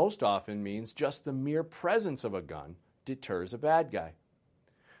 This most often means just the mere presence of a gun deters a bad guy.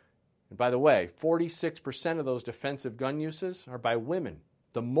 And by the way, 46% of those defensive gun uses are by women.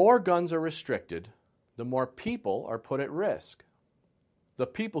 The more guns are restricted, the more people are put at risk. The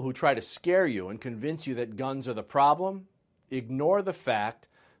people who try to scare you and convince you that guns are the problem ignore the fact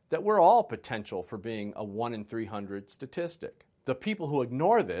that we're all potential for being a 1 in 300 statistic. The people who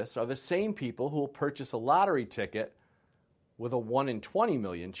ignore this are the same people who will purchase a lottery ticket with a 1 in 20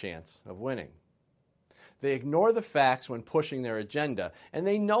 million chance of winning. They ignore the facts when pushing their agenda, and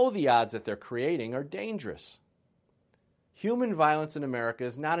they know the odds that they're creating are dangerous. Human violence in America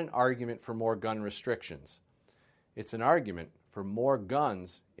is not an argument for more gun restrictions. It's an argument for more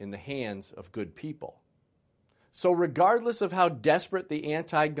guns in the hands of good people. So regardless of how desperate the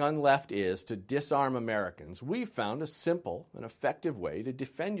anti-gun left is to disarm Americans, we've found a simple and effective way to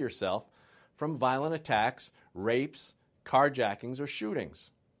defend yourself from violent attacks, rapes, carjackings, or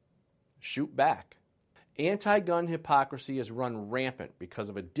shootings. Shoot back. Anti-gun hypocrisy is run rampant because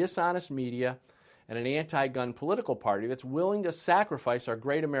of a dishonest media and an anti-gun political party that's willing to sacrifice our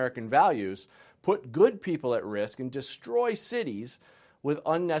great American values, put good people at risk, and destroy cities with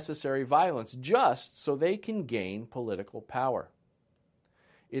unnecessary violence just so they can gain political power.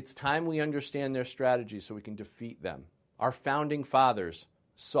 It's time we understand their strategies so we can defeat them. Our founding fathers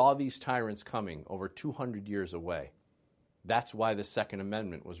saw these tyrants coming over 200 years away. That's why the Second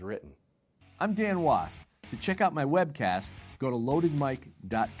Amendment was written. I'm Dan Wass. To check out my webcast, go to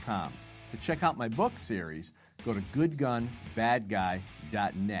loadedmike.com. To check out my book series, go to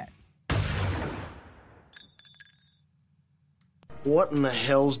goodgunbadguy.net. What in the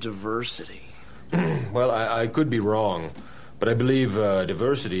hell's diversity? Well, I could be wrong, but I believe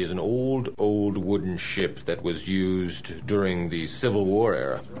diversity is an old wooden ship that was used during the Civil War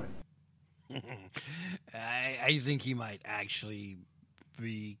era. I think he might actually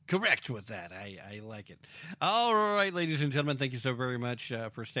be correct with that. I like it. All right, ladies and gentlemen, thank you so very much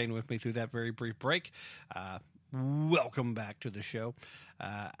for staying with me through that very brief break. Welcome back to the show.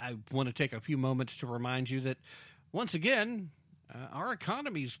 I want to take a few moments to remind you that, once again, our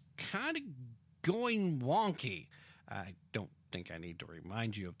economy's kind of going wonky. I don't think I need to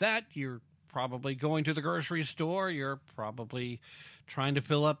remind you of that. You're probably going to the grocery store. You're probably trying to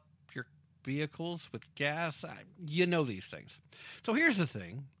fill up your vehicles with gas. You know these things. So here's the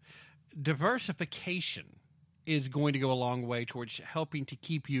thing. Diversification is going to go a long way towards helping to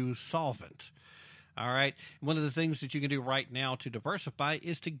keep you solvent. All right. One of the things that you can do right now to diversify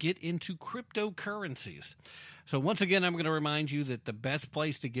is to get into cryptocurrencies. So once again, I'm going to remind you that the best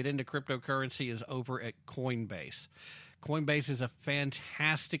place to get into cryptocurrency is over at Coinbase. Coinbase is a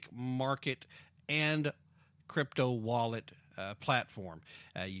fantastic market and crypto wallet platform.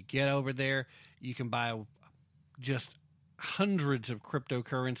 You get over there, you can buy just hundreds of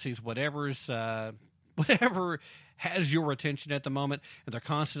cryptocurrencies, whatever has your attention at the moment, and they're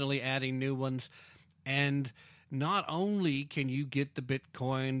constantly adding new ones. And not only can you get the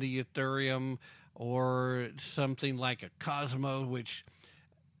Bitcoin, the Ethereum, or something like a Cosmo, which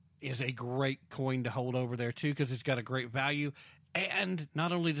is a great coin to hold over there too, because it's got a great value. And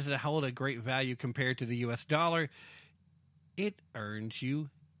not only does it hold a great value compared to the US dollar, it earns you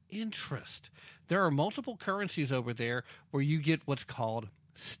interest. There are multiple currencies over there where you get what's called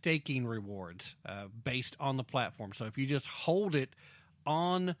staking rewards based on the platform. So if you just hold it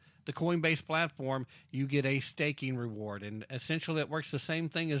on the Coinbase platform, you get a staking reward. And essentially it works the same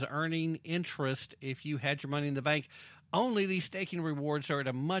thing as earning interest if you had your money in the bank. Only these staking rewards are at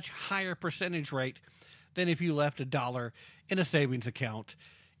a much higher percentage rate than if you left $1 in a savings account,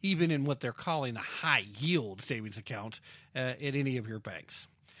 even in what they're calling a high-yield savings account at any of your banks.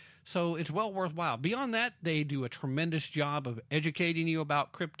 So it's well worthwhile. Beyond that, they do a tremendous job of educating you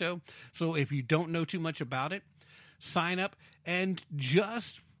about crypto. So if you don't know too much about it, sign up and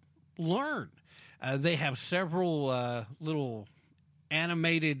just learn. They have several little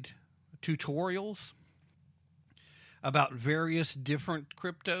animated tutorials about various different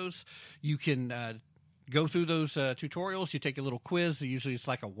cryptos. You can go through those tutorials. You take a little quiz. Usually it's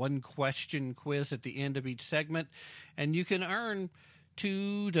like a one-question quiz at the end of each segment, and you can earn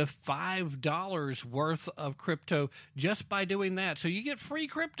 $2 to $5 worth of crypto just by doing that. So you get free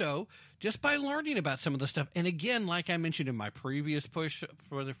crypto just by learning about some of the stuff. And again, like I mentioned in my previous push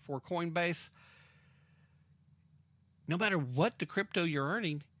for Coinbase, no matter what the crypto you're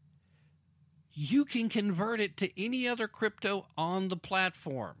earning, you can convert it to any other crypto on the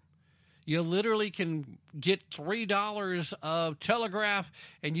platform. You literally can get $3 of Telegraph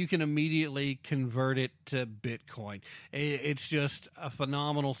and you can immediately convert it to Bitcoin. It's just a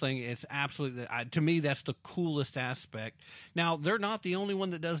phenomenal thing. It's absolutely, to me, that's the coolest aspect. Now, they're not the only one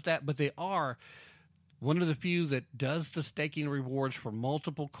that does that, but they are one of the few that does the staking rewards for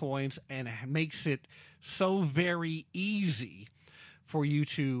multiple coins and makes it so very easy for you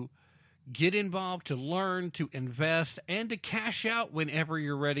to get involved, to learn, to invest, and to cash out whenever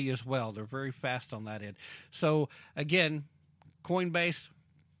you're ready as well. They're very fast on that end. So, again, Coinbase,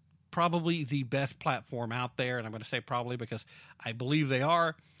 probably the best platform out there, and I'm going to say probably because I believe they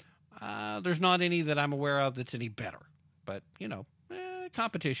are. There's not any that I'm aware of that's any better. But,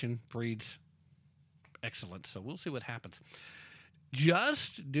 competition breeds excellence, so we'll see what happens.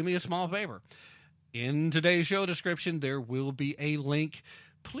 Just do me a small favor. In today's show description, there will be a link.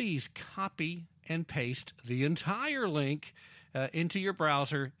 Please copy and paste the entire link into your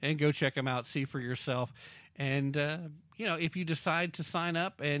browser and go check them out, see for yourself. And, if you decide to sign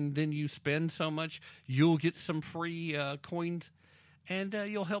up and then you spend so much, you'll get some free coins and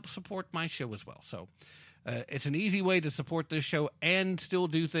you'll help support my show as well. So it's an easy way to support this show and still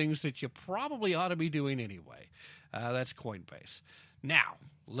do things that you probably ought to be doing anyway. That's Coinbase. Now,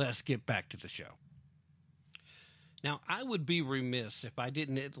 let's get back to the show. Now, I would be remiss if I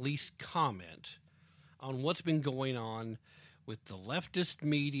didn't at least comment on what's been going on with the leftist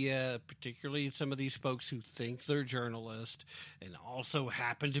media, particularly some of these folks who think they're journalists and also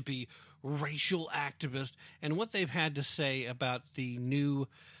happen to be racial activists, and what they've had to say about the new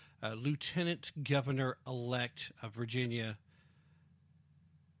Lieutenant Governor-elect of Virginia.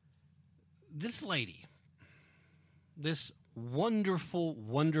 This lady, this wonderful,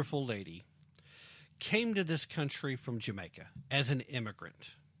 wonderful lady, came to this country from Jamaica as an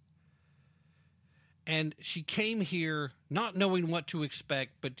immigrant. And she came here not knowing what to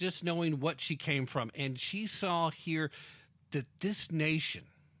expect, but just knowing what she came from. And she saw here that this nation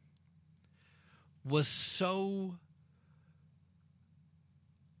was so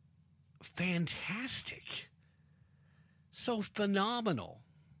fantastic, so phenomenal,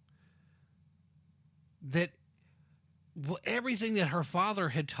 that everything that her father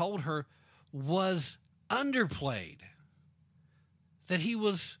had told her was underplayed, that he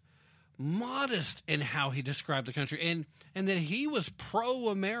was modest in how he described the country, and that he was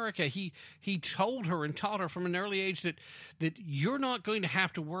pro-America. He told her and taught her from an early age that you're not going to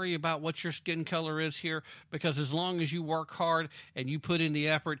have to worry about what your skin color is here, because as long as you work hard and you put in the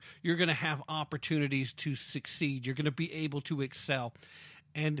effort, you're going to have opportunities to succeed. You're going to be able to excel.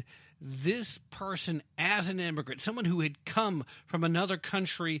 And this person, as an immigrant, someone who had come from another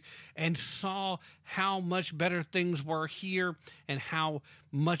country and saw how much better things were here and how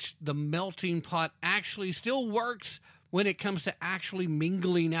much the melting pot actually still works when it comes to actually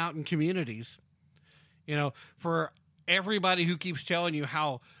mingling out in communities. For everybody who keeps telling you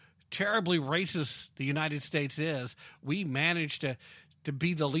how terribly racist the United States is, we managed to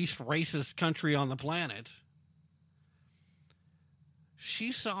be the least racist country on the planet.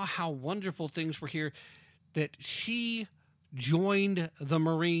 She saw how wonderful things were here, that she joined the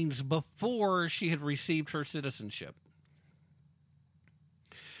Marines before she had received her citizenship.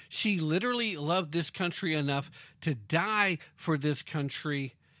 She literally loved this country enough to die for this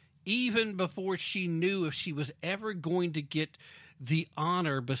country, even before she knew if she was ever going to get the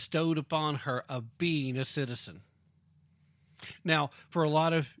honor bestowed upon her of being a citizen. Now, for a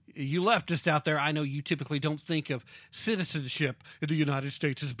lot of you leftists out there, I know you typically don't think of citizenship in the United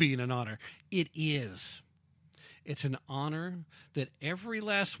States as being an honor. It is. It's an honor that every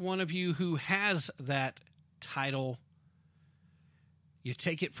last one of you who has that title, you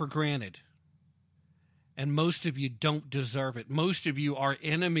take it for granted. And most of you don't deserve it. Most of you are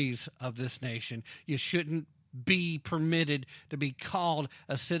enemies of this nation. You shouldn't be permitted to be called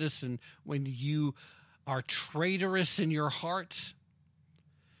a citizen when you are traitorous in your hearts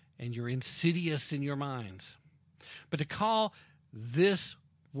and you're insidious in your minds. But to call this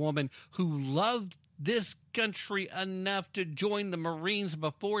woman who loved this country enough to join the Marines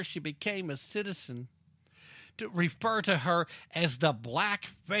before she became a citizen, to refer to her as the black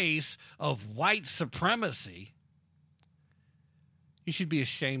face of white supremacy, you should be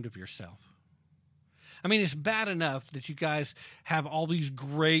ashamed of yourself. I mean, it's bad enough that you guys have all these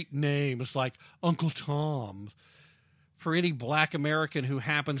great names like Uncle Tom for any black American who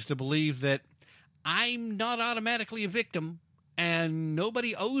happens to believe that I'm not automatically a victim and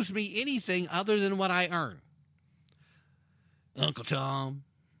nobody owes me anything other than what I earn. Uncle Tom.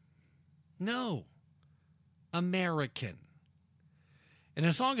 No. American. And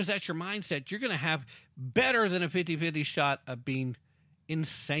as long as that's your mindset, you're going to have better than a 50-50 shot of being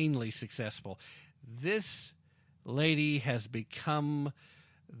insanely successful. This lady has become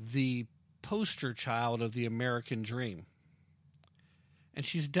the poster child of the American dream. And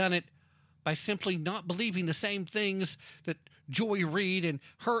she's done it by simply not believing the same things that Joy Reid and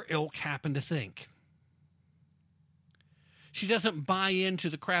her ilk happen to think. She doesn't buy into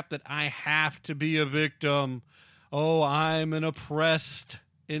the crap that I have to be a victim. Oh, I'm an oppressed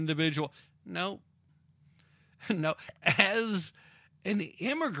individual. No. No. As an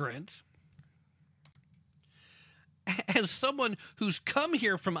immigrant, as someone who's come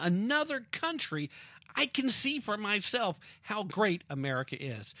here from another country, I can see for myself how great America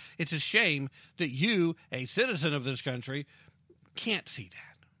is. It's a shame that you, a citizen of this country, can't see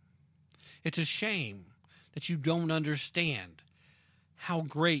that. It's a shame that you don't understand how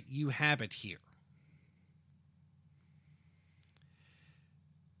great you have it here.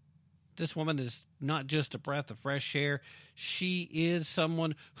 This woman is not just a breath of fresh air. She is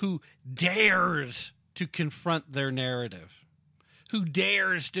someone who dares to confront their narrative, who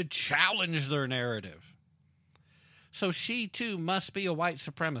dares to challenge their narrative. So she, too, must be a white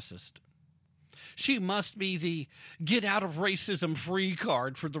supremacist. She must be the get out of racism free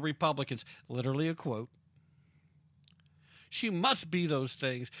card for the Republicans. Literally a quote. She must be those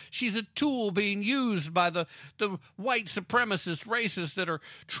things. She's a tool being used by the white supremacist racists that are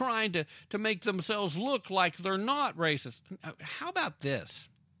trying to make themselves look like they're not racist. How about this?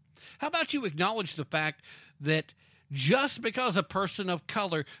 How about you acknowledge the fact that just because a person of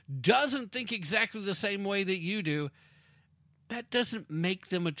color doesn't think exactly the same way that you do, that doesn't make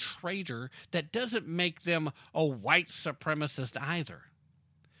them a traitor. That doesn't make them a white supremacist either.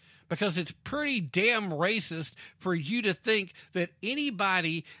 Because it's pretty damn racist for you to think that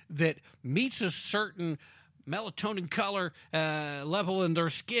anybody that meets a certain melatonin color level in their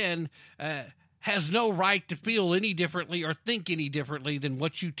skin has no right to feel any differently or think any differently than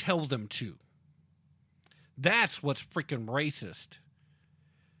what you tell them to. That's what's freaking racist.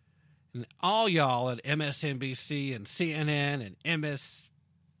 And all y'all at MSNBC and CNN and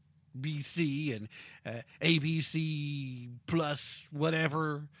MSBC and ABC Plus,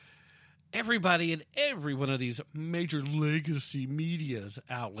 whatever, everybody in every one of these major legacy media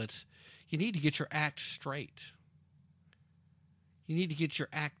outlets, you need to get your act straight. You need to get your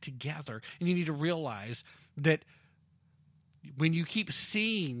act together. And you need to realize that when you keep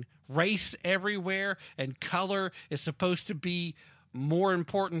seeing race everywhere and color is supposed to be more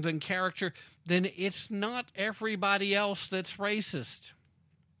important than character, then it's not everybody else that's racist.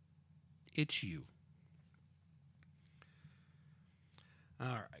 It's you. All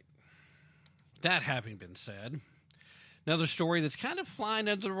right. That having been said, another story that's kind of flying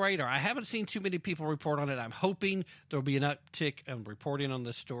under the radar. I haven't seen too many people report on it. I'm hoping there'll be an uptick in reporting on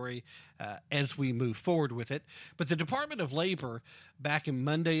this story as we move forward with it. But the Department of Labor, back in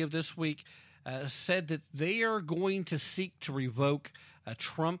Monday of this week, said that they are going to seek to revoke a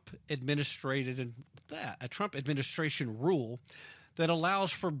Trump administration rule that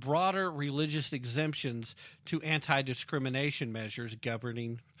allows for broader religious exemptions to anti-discrimination measures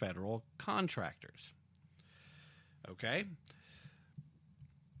governing federal contractors. Okay?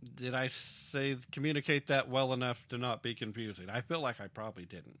 Did I communicate that well enough to not be confusing? I feel like I probably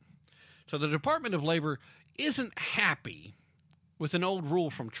didn't. So the Department of Labor isn't happy with an old rule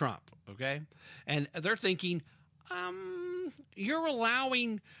from Trump, okay? And they're thinking, you're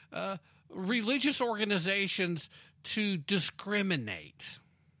allowing religious organizations to discriminate.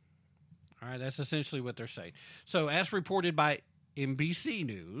 All right, that's essentially what they're saying. So as reported by NBC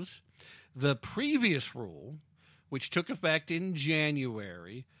News, the previous rule, which took effect in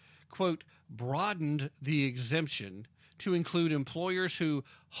January, quote, broadened the exemption to include employers who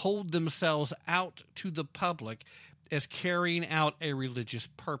hold themselves out to the public as carrying out a religious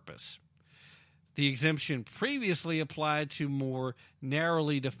purpose. The exemption previously applied to more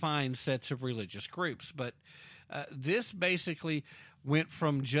narrowly defined sets of religious groups, but this basically went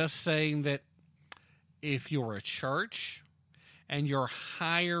from just saying that if you're a church and you're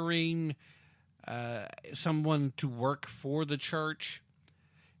hiring someone to work for the church,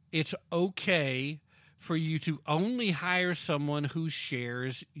 it's okay for you to only hire someone who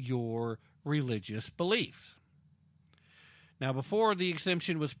shares your religious beliefs. Now, before, the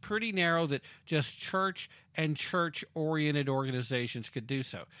exemption was pretty narrow that just church and church-oriented organizations could do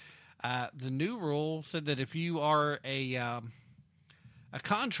so. The new rule said that if you are a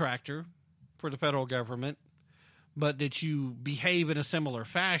contractor for the federal government, but that you behave in a similar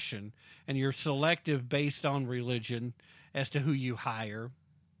fashion and you're selective based on religion as to who you hire,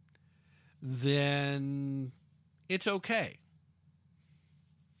 then it's okay.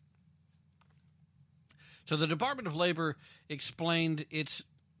 So the Department of Labor explained its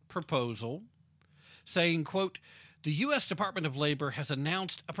proposal, saying, quote, "The U.S. Department of Labor has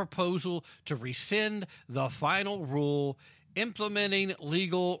announced a proposal to rescind the final rule implementing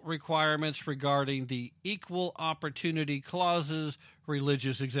legal requirements regarding the Equal Opportunity Clause's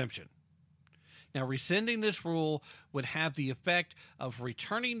religious exemption. Now, rescinding this rule would have the effect of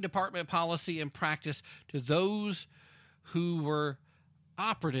returning department policy and practice to those who were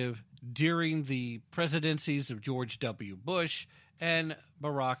operative during the presidencies of George W. Bush and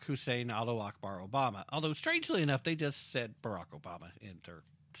Barack Hussein Allahu Akbar Obama." Although, strangely enough, they just said Barack Obama in their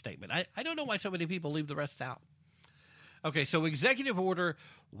statement. I don't know why so many people leave the rest out. Okay, so Executive Order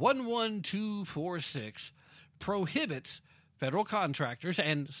 11246 prohibits federal contractors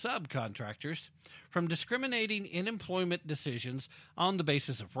and subcontractors from discriminating in employment decisions on the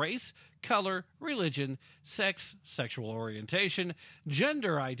basis of race, color, religion, sex, sexual orientation,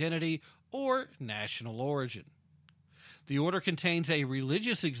 gender identity, or national origin. The order contains a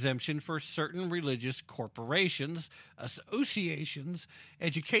religious exemption for certain religious corporations, associations,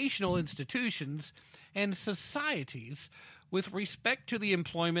 educational institutions, and societies with respect to the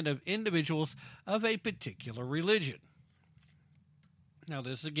employment of individuals of a particular religion. Now,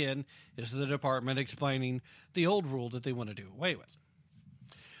 this, again, is the department explaining the old rule that they want to do away with.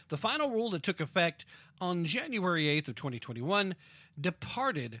 The final rule that took effect on January 8th of 2021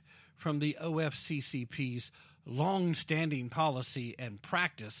 departed from the OFCCP's long-standing policy and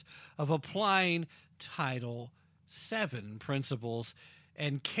practice of applying Title VII principles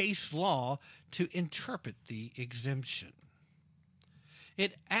and case law to interpret the exemption.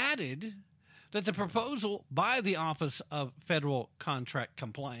 It added that the proposal by the Office of Federal Contract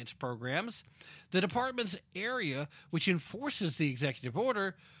Compliance Programs, the department's area which enforces the executive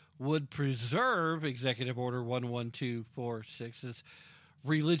order, would preserve Executive Order 11246's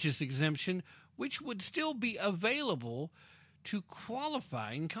religious exemption, which would still be available to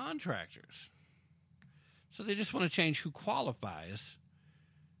qualifying contractors. So they just want to change who qualifies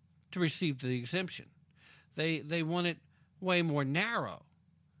to receive the exemption. They want it way more narrow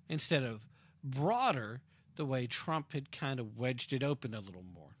instead of broader, the way Trump had kind of wedged it open a little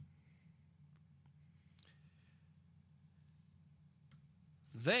more.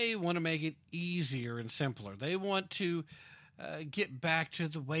 They want to make it easier and simpler. They want to get back to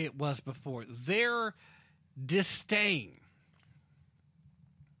the way it was before. Their disdain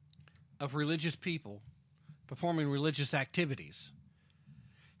of religious people performing religious activities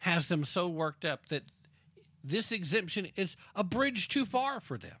has them so worked up that this exemption is a bridge too far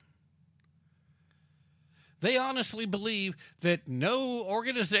for them. They honestly believe that no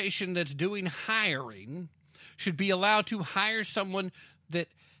organization that's doing hiring should be allowed to hire someone that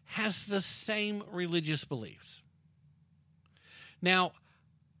has the same religious beliefs. Now,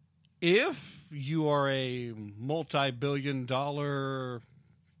 if you are a multi-billion-dollar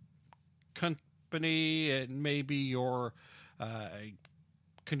company and maybe you're a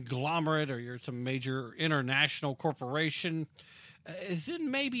conglomerate or you're some major international corporation, then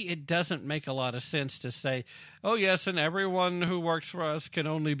maybe it doesn't make a lot of sense to say, oh yes, and everyone who works for us can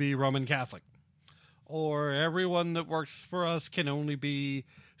only be Roman Catholic, or everyone that works for us can only be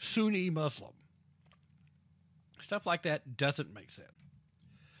Sunni Muslim. Stuff like that doesn't make sense.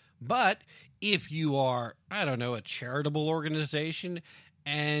 But if you are, I don't know, a charitable organization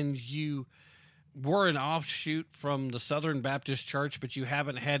and you were an offshoot from the Southern Baptist Church, but you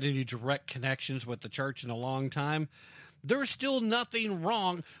haven't had any direct connections with the church in a long time, there's still nothing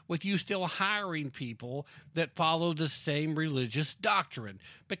wrong with you still hiring people that follow the same religious doctrine,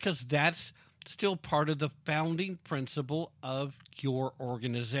 because that's still part of the founding principle of your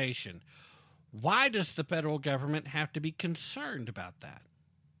organization. Why does the federal government have to be concerned about that?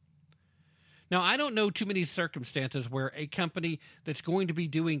 Now, I don't know too many circumstances where a company that's going to be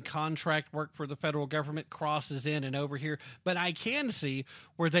doing contract work for the federal government crosses in and over here, but I can see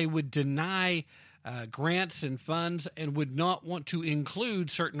where they would deny grants and funds and would not want to include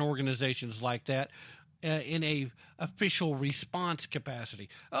certain organizations like that in a official response capacity.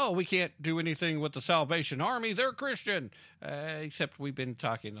 Oh, we can't do anything with the Salvation Army. They're Christian. Except we've been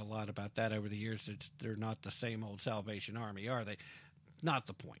talking a lot about that over the years. They're not the same old Salvation Army, are they? Not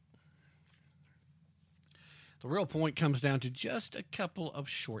the point. The real point comes down to just a couple of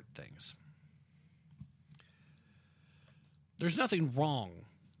short things. There's nothing wrong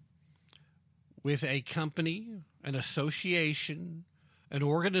with a company, an association, an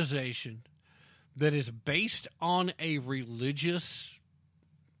organization that is based on a religious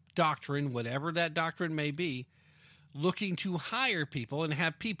doctrine, whatever that doctrine may be, looking to hire people and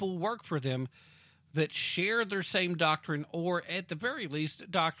have people work for them that share their same doctrine, or at the very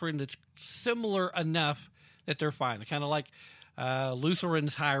least, doctrine that's similar enough that they're fine. Kind of like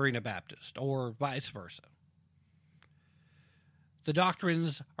Lutherans hiring a Baptist, or vice versa. The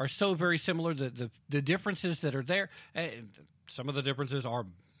doctrines are so very similar that the differences that are there, some of the differences are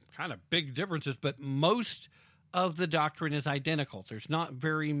kind of big differences, but most of the doctrine is identical. There's not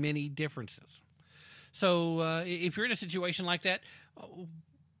very many differences. So if you're in a situation like that,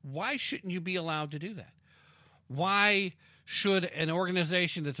 why shouldn't you be allowed to do that? Why should an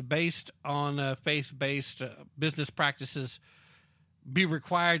organization that's based on faith-based business practices be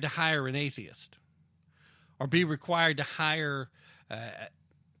required to hire an atheist, or be required to hire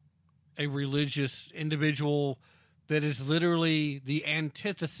a religious individual that is literally the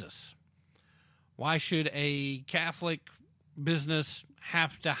antithesis? Why should a Catholic business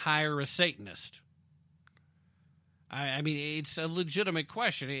have to hire a Satanist? I mean, it's a legitimate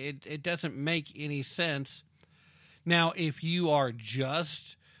question. It doesn't make any sense. Now, if you are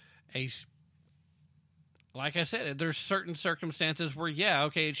just like I said, there's certain circumstances where, yeah,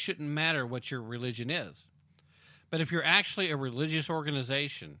 okay, it shouldn't matter what your religion is. But if you're actually a religious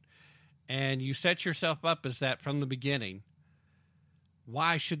organization and you set yourself up as that from the beginning,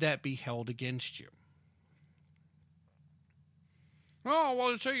 why should that be held against you? Oh,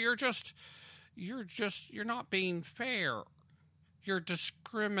 well, so you're not being fair. You're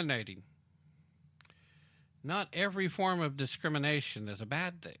discriminating. Not every form of discrimination is a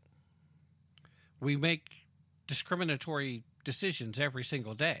bad thing. We make discriminatory decisions every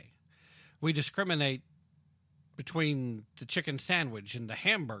single day. We discriminate between the chicken sandwich and the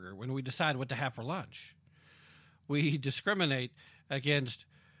hamburger when we decide what to have for lunch. We discriminate against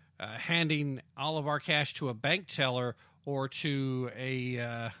handing all of our cash to a bank teller or to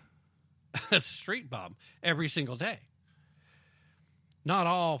a street bum every single day. Not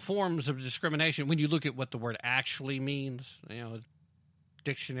all forms of discrimination, when you look at what the word actually means,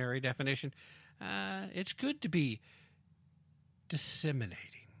 dictionary definition, it's good to be disseminating,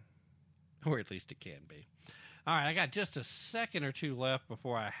 or at least it can be. All right, I got just a second or two left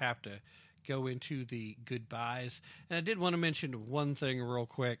before I have to go into the goodbyes. And I did want to mention one thing real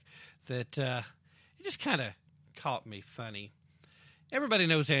quick that it just kind of caught me funny. Everybody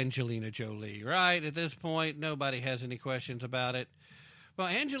knows Angelina Jolie, right? At this point, nobody has any questions about it. Well,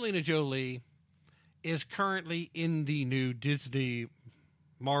 Angelina Jolie is currently in the new Disney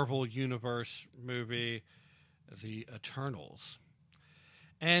Marvel Universe movie, The Eternals.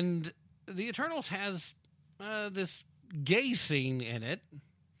 And The Eternals has this gay scene in it.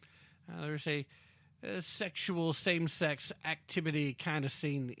 There's a sexual same-sex activity kind of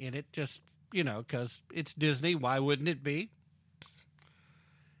scene in it, just, because it's Disney. Why wouldn't it be?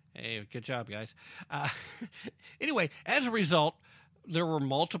 Hey, good job, guys. Anyway, as a result, there were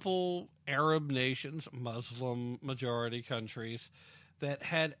multiple Arab nations, Muslim majority countries, that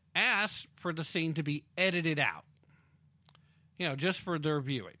had asked for the scene to be edited out. Just for their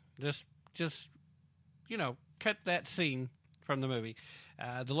viewing. Just cut that scene from the movie.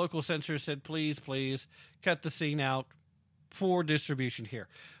 The local censor said, please, cut the scene out for distribution here.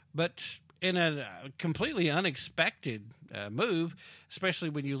 But in a completely unexpected move, especially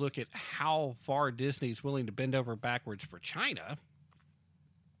when you look at how far Disney's willing to bend over backwards for China,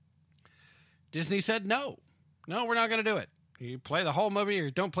 Disney said, no, we're not going to do it. You play the whole movie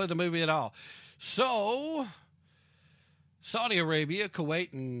or don't play the movie at all. So Saudi Arabia,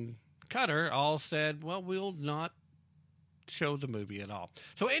 Kuwait, and Qatar all said, well, we'll not show the movie at all.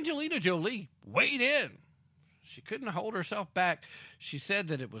 So Angelina Jolie weighed in. She couldn't hold herself back. She said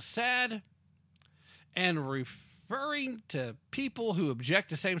that it was sad, and referring to people who object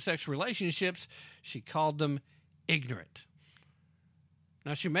to same-sex relationships, she called them ignorant.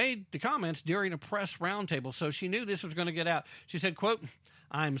 Now, she made the comments during a press roundtable, so she knew this was going to get out. She said, quote,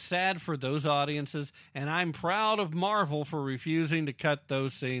 I'm sad for those audiences, and I'm proud of Marvel for refusing to cut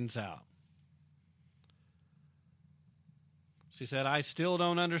those scenes out. She said, I still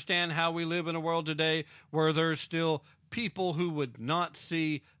don't understand how we live in a world today where there's still people who would not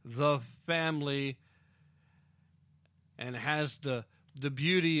see the family and has the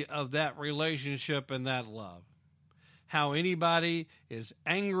beauty of that relationship and that love. How anybody is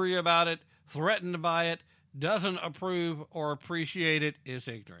angry about it, threatened by it, doesn't approve or appreciate it is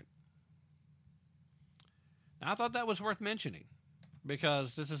ignorant. Now, I thought that was worth mentioning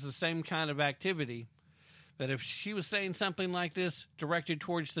because this is the same kind of activity that if she was saying something like this directed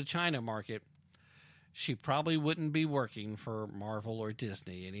towards the China market, she probably wouldn't be working for Marvel or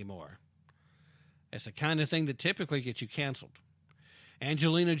Disney anymore. It's the kind of thing that typically gets you canceled.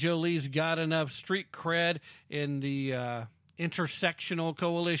 Angelina Jolie's got enough street cred in the intersectional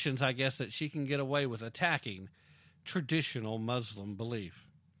coalitions, I guess, that she can get away with attacking traditional Muslim belief.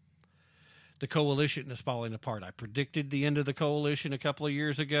 The coalition is falling apart. I predicted the end of the coalition a couple of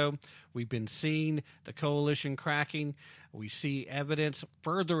years ago. We've been seeing the coalition cracking. We see evidence,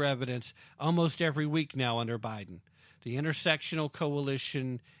 further evidence, almost every week now under Biden. The intersectional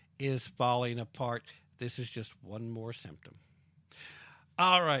coalition is falling apart. This is just one more symptom.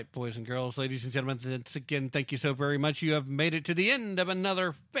 All right, boys and girls, ladies and gentlemen, once again, thank you so very much. You have made it to the end of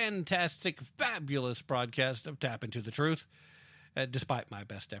another fantastic, fabulous broadcast of Tap Into the Truth, despite my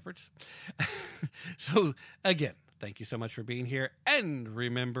best efforts. So, again, thank you so much for being here. And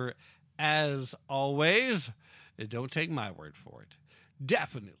remember, as always, don't take my word for it.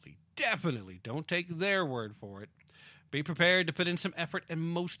 Definitely don't take their word for it. Be prepared to put in some effort and,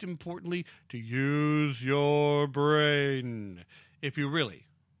 most importantly, to use your brain if you really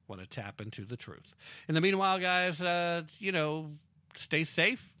want to tap into the truth. In the meanwhile, guys, stay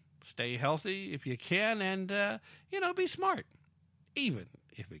safe, stay healthy if you can, and, be smart, even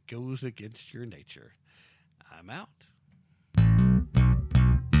if it goes against your nature. I'm out.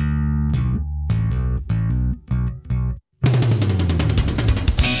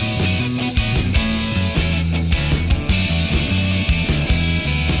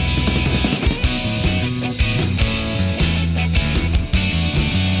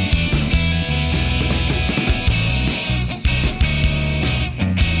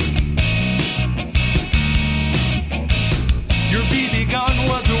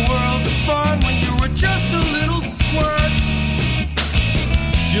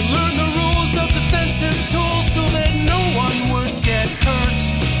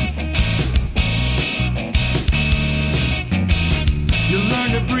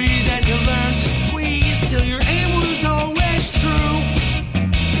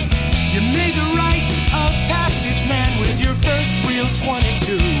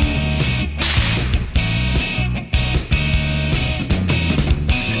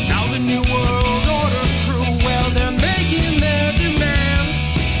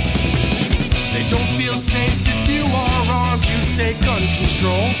 Gun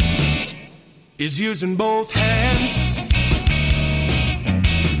control is using both hands.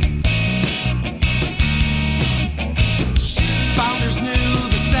 Founders knew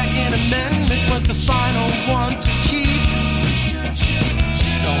the Second Amendment was the final one to keep,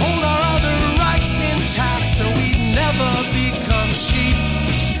 to hold our other rights intact so we'd never become sheep.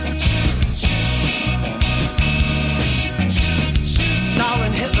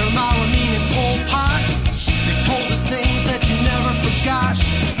 Stalin, Hitler, Mao, and Pol Pot, they told us things that you never forgot.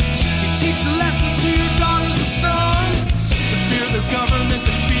 You teach the lessons to your daughters and sons, to fear the government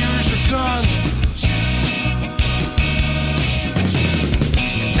that fears your guns.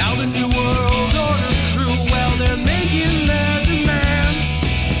 Now the New World Order crew, well, they're making their demands.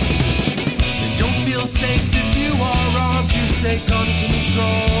 They don't feel safe if you are armed. You say gun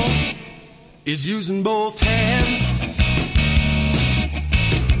control is using both hands.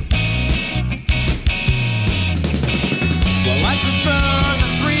 Well, I prefer the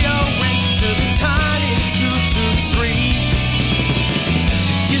 308 to the tiny 223.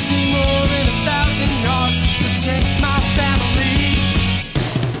 It gives me more than 1,000 yards to protect my family.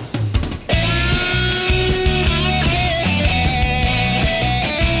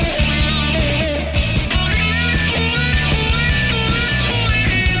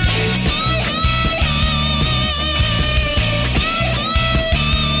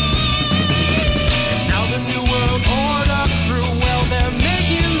 Now the New World Order crew, well, they're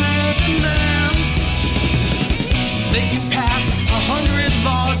making their demands. They can pass 100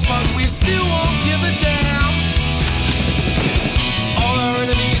 laws, but we still won't give a damn. All our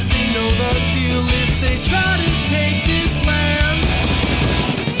enemies, they know the deal. If they try to take this land,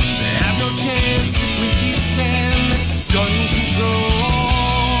 they have no chance if we keep saying gun control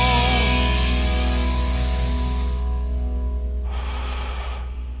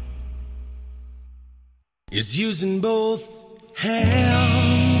is using both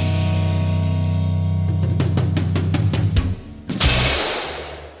hands.